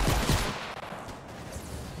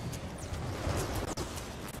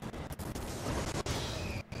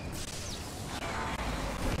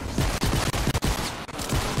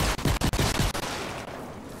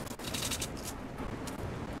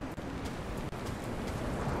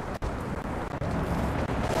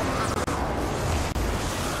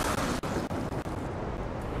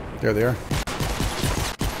 There they are.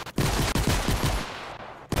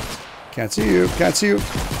 Can't see you. Can't see you.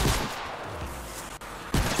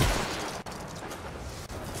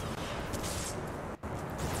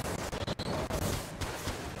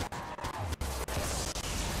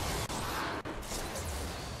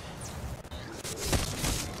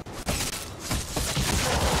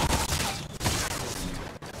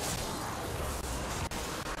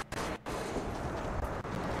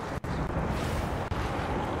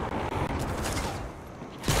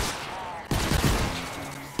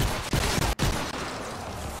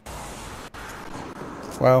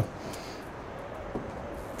 Wow.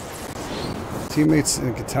 Teammates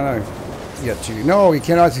in Katana yet to... No, you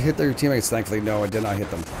cannot hit your teammates, thankfully. No, I did not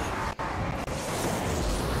hit them.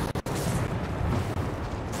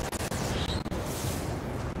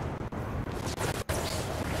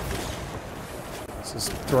 This is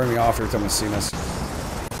throwing me off every time I see this.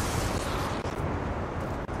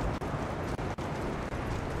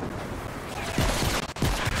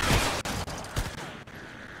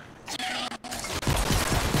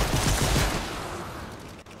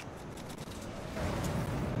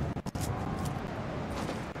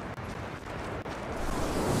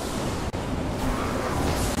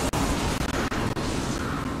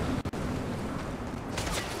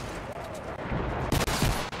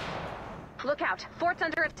 Look out. Fort's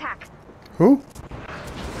under attack. Who?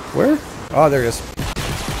 Where? Oh, there he is.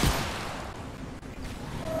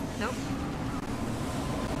 Nope.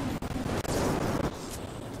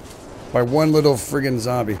 By one little friggin'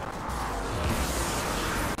 zombie.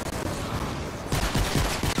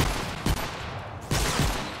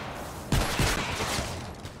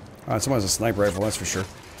 Someone has a sniper rifle, that's for sure.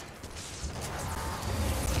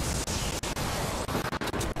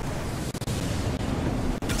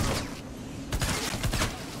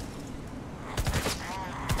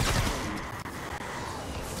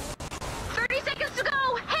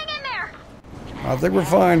 I think we're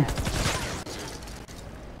fine.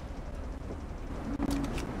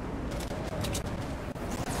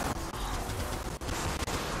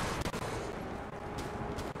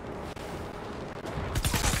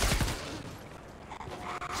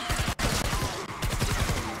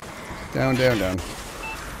 Down, down, down.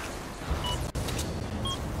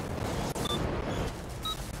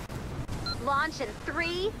 Launch in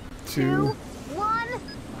 3, 2, 1.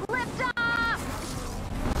 Lift off!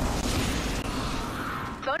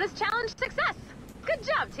 Bonus challenge success! Good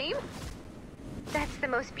job, team! That's the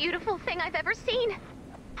most beautiful thing I've ever seen.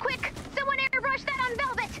 Quick, someone airbrush that on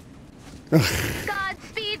velvet!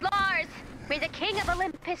 Godspeed, Lars! May the king of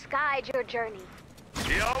Olympus guide your journey.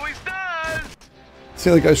 He always does! See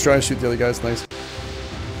the other guys trying to shoot the other guys, nice.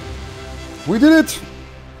 We did it!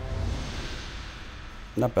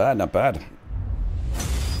 Not bad, not bad.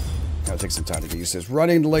 Gotta take some time to get used to this.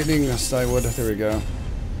 Running, lightning, Skywood, there we go.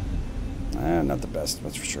 Not the best,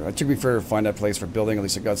 that's for sure. It took me forever to find that place for building. At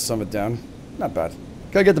least I got some of it down. Not bad.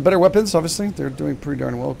 Gotta get the better weapons, obviously. They're doing pretty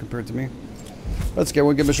darn well compared to me. Let's get,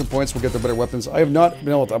 we'll get mission points, we'll get the better weapons. I have not been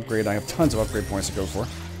able to upgrade. I have tons of upgrade points to go for.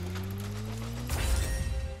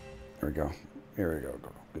 There we go. Here we go.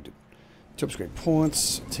 Good. 2 upgrade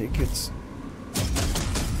points. Take it.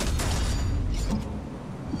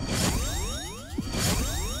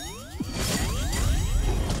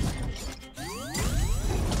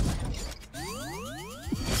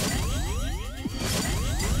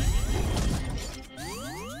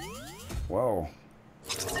 Whoa.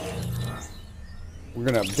 We're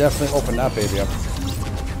gonna definitely open that baby up.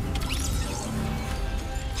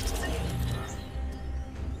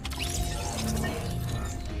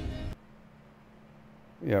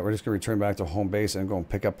 Yeah, we're just gonna return back to home base and go and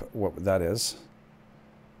pick up what that is.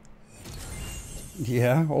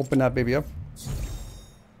 Yeah, open that baby up.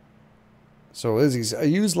 So Izzy's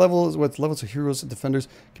use levels with levels of heroes and defenders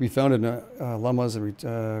can be found in llamas and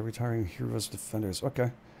retiring heroes and defenders.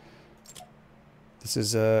 Okay. This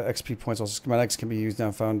is XP points. Also, schematics can be used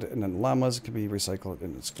now found in llamas. Can be recycled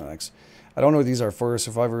in schematics. I don't know what these are for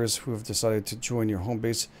survivors who have decided to join your home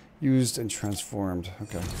base. Used and transformed.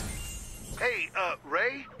 Okay. Hey,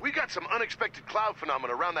 Ray, we got some unexpected cloud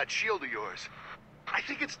phenomena around that shield of yours. I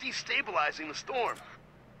think it's destabilizing the storm.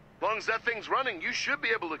 As long as that thing's running, you should be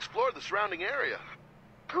able to explore the surrounding area.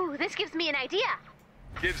 Ooh, this gives me an idea.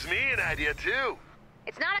 Gives me an idea, too.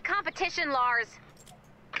 It's not a competition, Lars.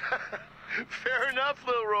 Fair enough,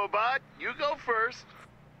 little robot. You go first.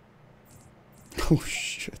 Oh,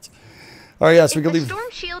 shit. All right, yeah, so we can If the leave.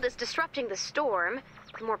 storm shield is disrupting the storm,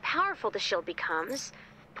 the more powerful the shield becomes,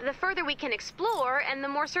 the further we can explore and the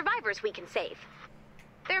more survivors we can save.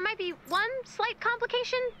 There might be one slight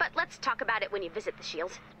complication, but let's talk about it when you visit the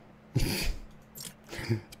shield.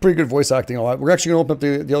 Pretty good voice acting. All that. We're actually going to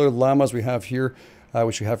open up the other llamas we have here,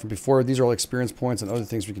 which we had from before. These are all experience points and other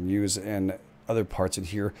things we can use in other parts in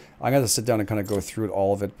here. I'm going to sit down and kind of go through it,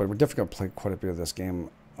 all of it, but we're definitely going to play quite a bit of this game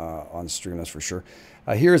on stream, that's for sure.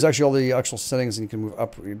 Here is actually all the actual settings, and you can move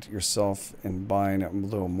up yourself and buy a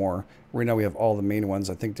little more. Right now we have all the main ones.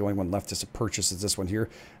 I think the only one left is to purchase is this one here.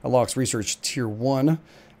 Unlocks research tier 1,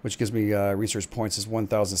 which gives me research points is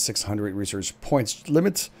 1,600 research points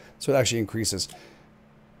limit, so it actually increases.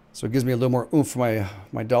 So it gives me a little more oomph for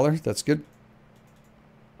my dollar. That's good.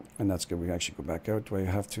 And that's good. We can actually go back out. Do I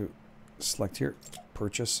have to select here?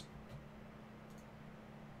 Purchase.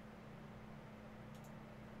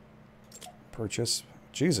 Purchase.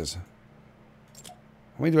 Jesus. How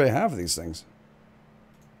many do I have of these things?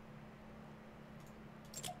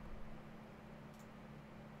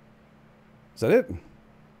 Is that it?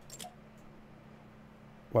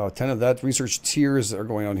 Wow, 10 of that. Research tiers are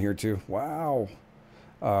going on here too. Wow.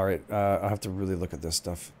 All right, I have to really look at this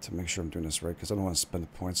stuff to make sure I'm doing this right, because I don't want to spend the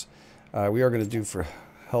points. We are going to do for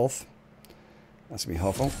health. That's going to be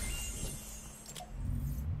helpful.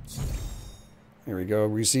 Here we go.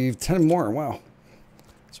 Receive 10 more. Wow.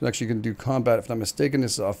 So we're actually going to do combat, if I'm not mistaken.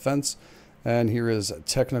 This is offense. And here is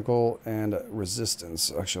technical and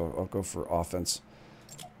resistance. Actually, I'll go for offense.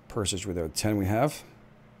 Purchase without 10 we have.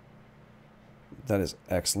 That is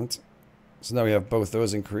excellent. So now we have both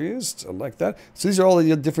those increased. I like that. So these are all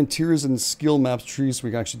the different tiers and skill maps trees we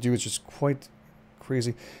can actually do. It's just quite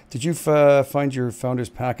crazy. Did you find your founder's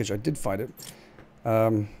package? I did find it.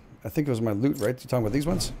 I think it was my loot, right? You're talking about these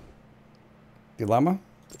ones? The llama?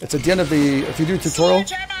 It's at the end of the... If you do a tutorial, at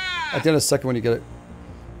the end of the second one you get it.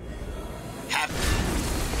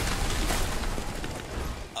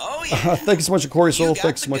 Oh, yeah. Thank you so much, Corey Soul. You got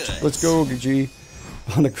Thanks so the much. goods. Let's go, G.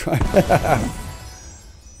 On the grind.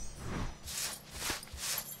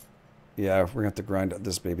 Yeah, we're going to have to grind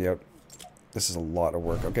this baby out. This is a lot of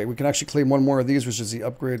work. Okay, we can actually claim one more of these, which is the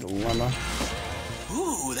upgrade llama.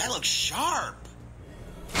 Ooh, that looks sharp.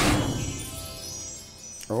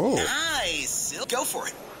 Oh. Nice. Go for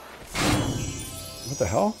it. What the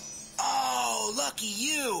hell? Oh, lucky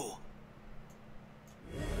you.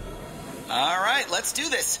 All right, let's do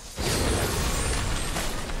this.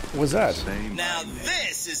 What was that? Now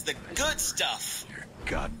this is the good stuff. You're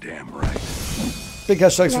goddamn right. Big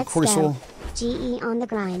hashtags for Let's Corey go. Soul. GE on the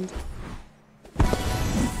grind.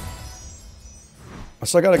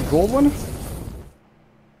 So I got a gold one?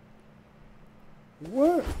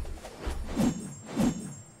 What?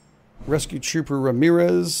 Rescue Trooper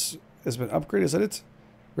Ramirez has been upgraded, is that it?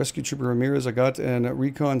 Rescue Trooper Ramirez I got, and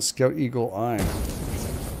Recon Scout Eagle Eye.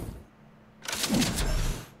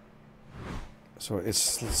 So it's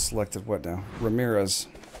selected what now? Ramirez.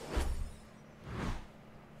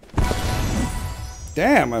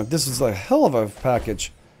 Damn, this is a hell of a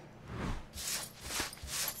package.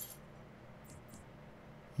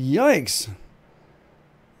 Yikes.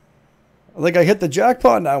 Like I hit the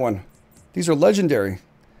jackpot on that one. These are legendary.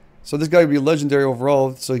 So this guy would be legendary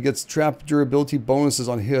overall. So he gets trap durability bonuses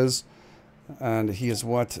on his. And he is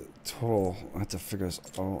what? Total. I have to figure this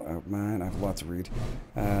all out, man. I have a lot to read.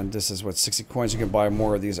 And this is what? 60 coins. You can buy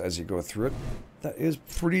more of these as you go through it. That is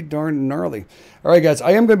pretty darn gnarly. All right, guys.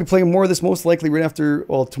 I am going to be playing more of this most likely right after,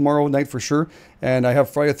 well, tomorrow night for sure. And I have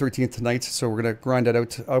Friday the 13th tonight. So we're going to grind that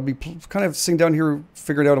out. I'll be kind of sitting down here,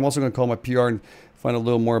 figure it out. I'm also going to call my PR and find a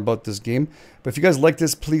little more about this game. But if you guys like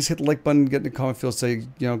this, please hit the like button, get in the comment field, say,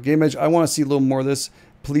 you know, Game Edge, I want to see a little more of this.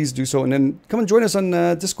 Please do so. And then come and join us on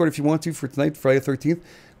Discord if you want to for tonight, Friday the 13th.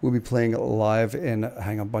 We'll be playing live and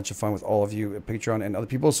having a bunch of fun with all of you at Patreon and other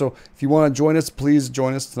people. So if you want to join us, please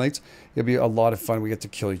join us tonight. It'll be a lot of fun. We get to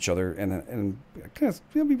kill each other and kind of,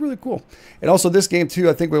 it'll be really cool. And also this game too,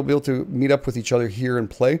 I think we'll be able to meet up with each other here and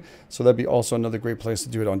play. So that'd be also another great place to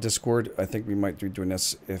do it on Discord. I think we might be doing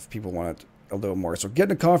this if people want it a little more. So get in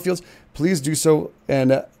the comment fields, please do so,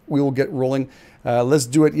 and we will get rolling. Let's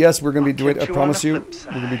do it. Yes, we're going to be doing it. I promise you.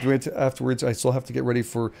 We're going to be doing it afterwards. I still have to get ready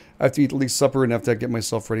for, I have to eat at least supper and have to get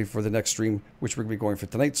myself ready for the next stream, which we're going to be going for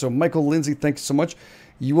tonight. So Michael, Lindsey, thank you so much.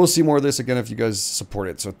 You will see more of this again if you guys support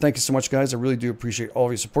it. So thank you so much, guys. I really do appreciate all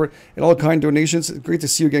of your support and all the kind donations. Great to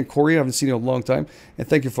see you again, Corey. I haven't seen you in a long time. And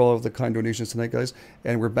thank you for all of the kind donations tonight, guys.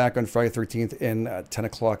 And we're back on Friday 13th in 10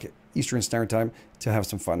 o'clock Eastern Standard Time to have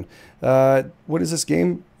some fun. What is this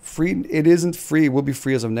game? Free? It isn't free. It will be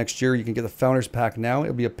free as of next year. You can get the Founders Pack now.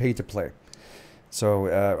 It'll be a pay-to-play.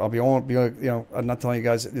 So I'm not telling you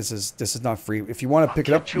guys this is not free. If you want to pick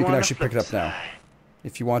it up, you can actually pick it up now.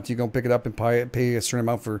 If you want to, go pick it up and pay a certain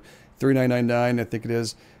amount for $39.99, I think it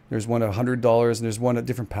is. There's one $100, and there's one at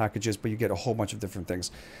different packages, but you get a whole bunch of different things.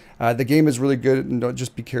 The game is really good, and don't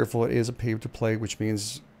just be careful. It is a pay-to-play, which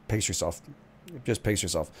means pace yourself. Just pace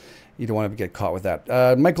yourself. You don't want to get caught with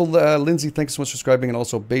that. Michael, Lindsey, thanks so much for subscribing, and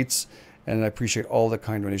also Bates. And I appreciate all the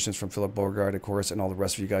kind donations from Philip Beauregard, of course, and all the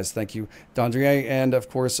rest of you guys. Thank you, Dondrier, and of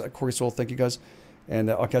course, Corey Soul. Thank you, guys. And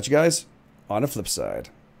I'll catch you guys on the flip side.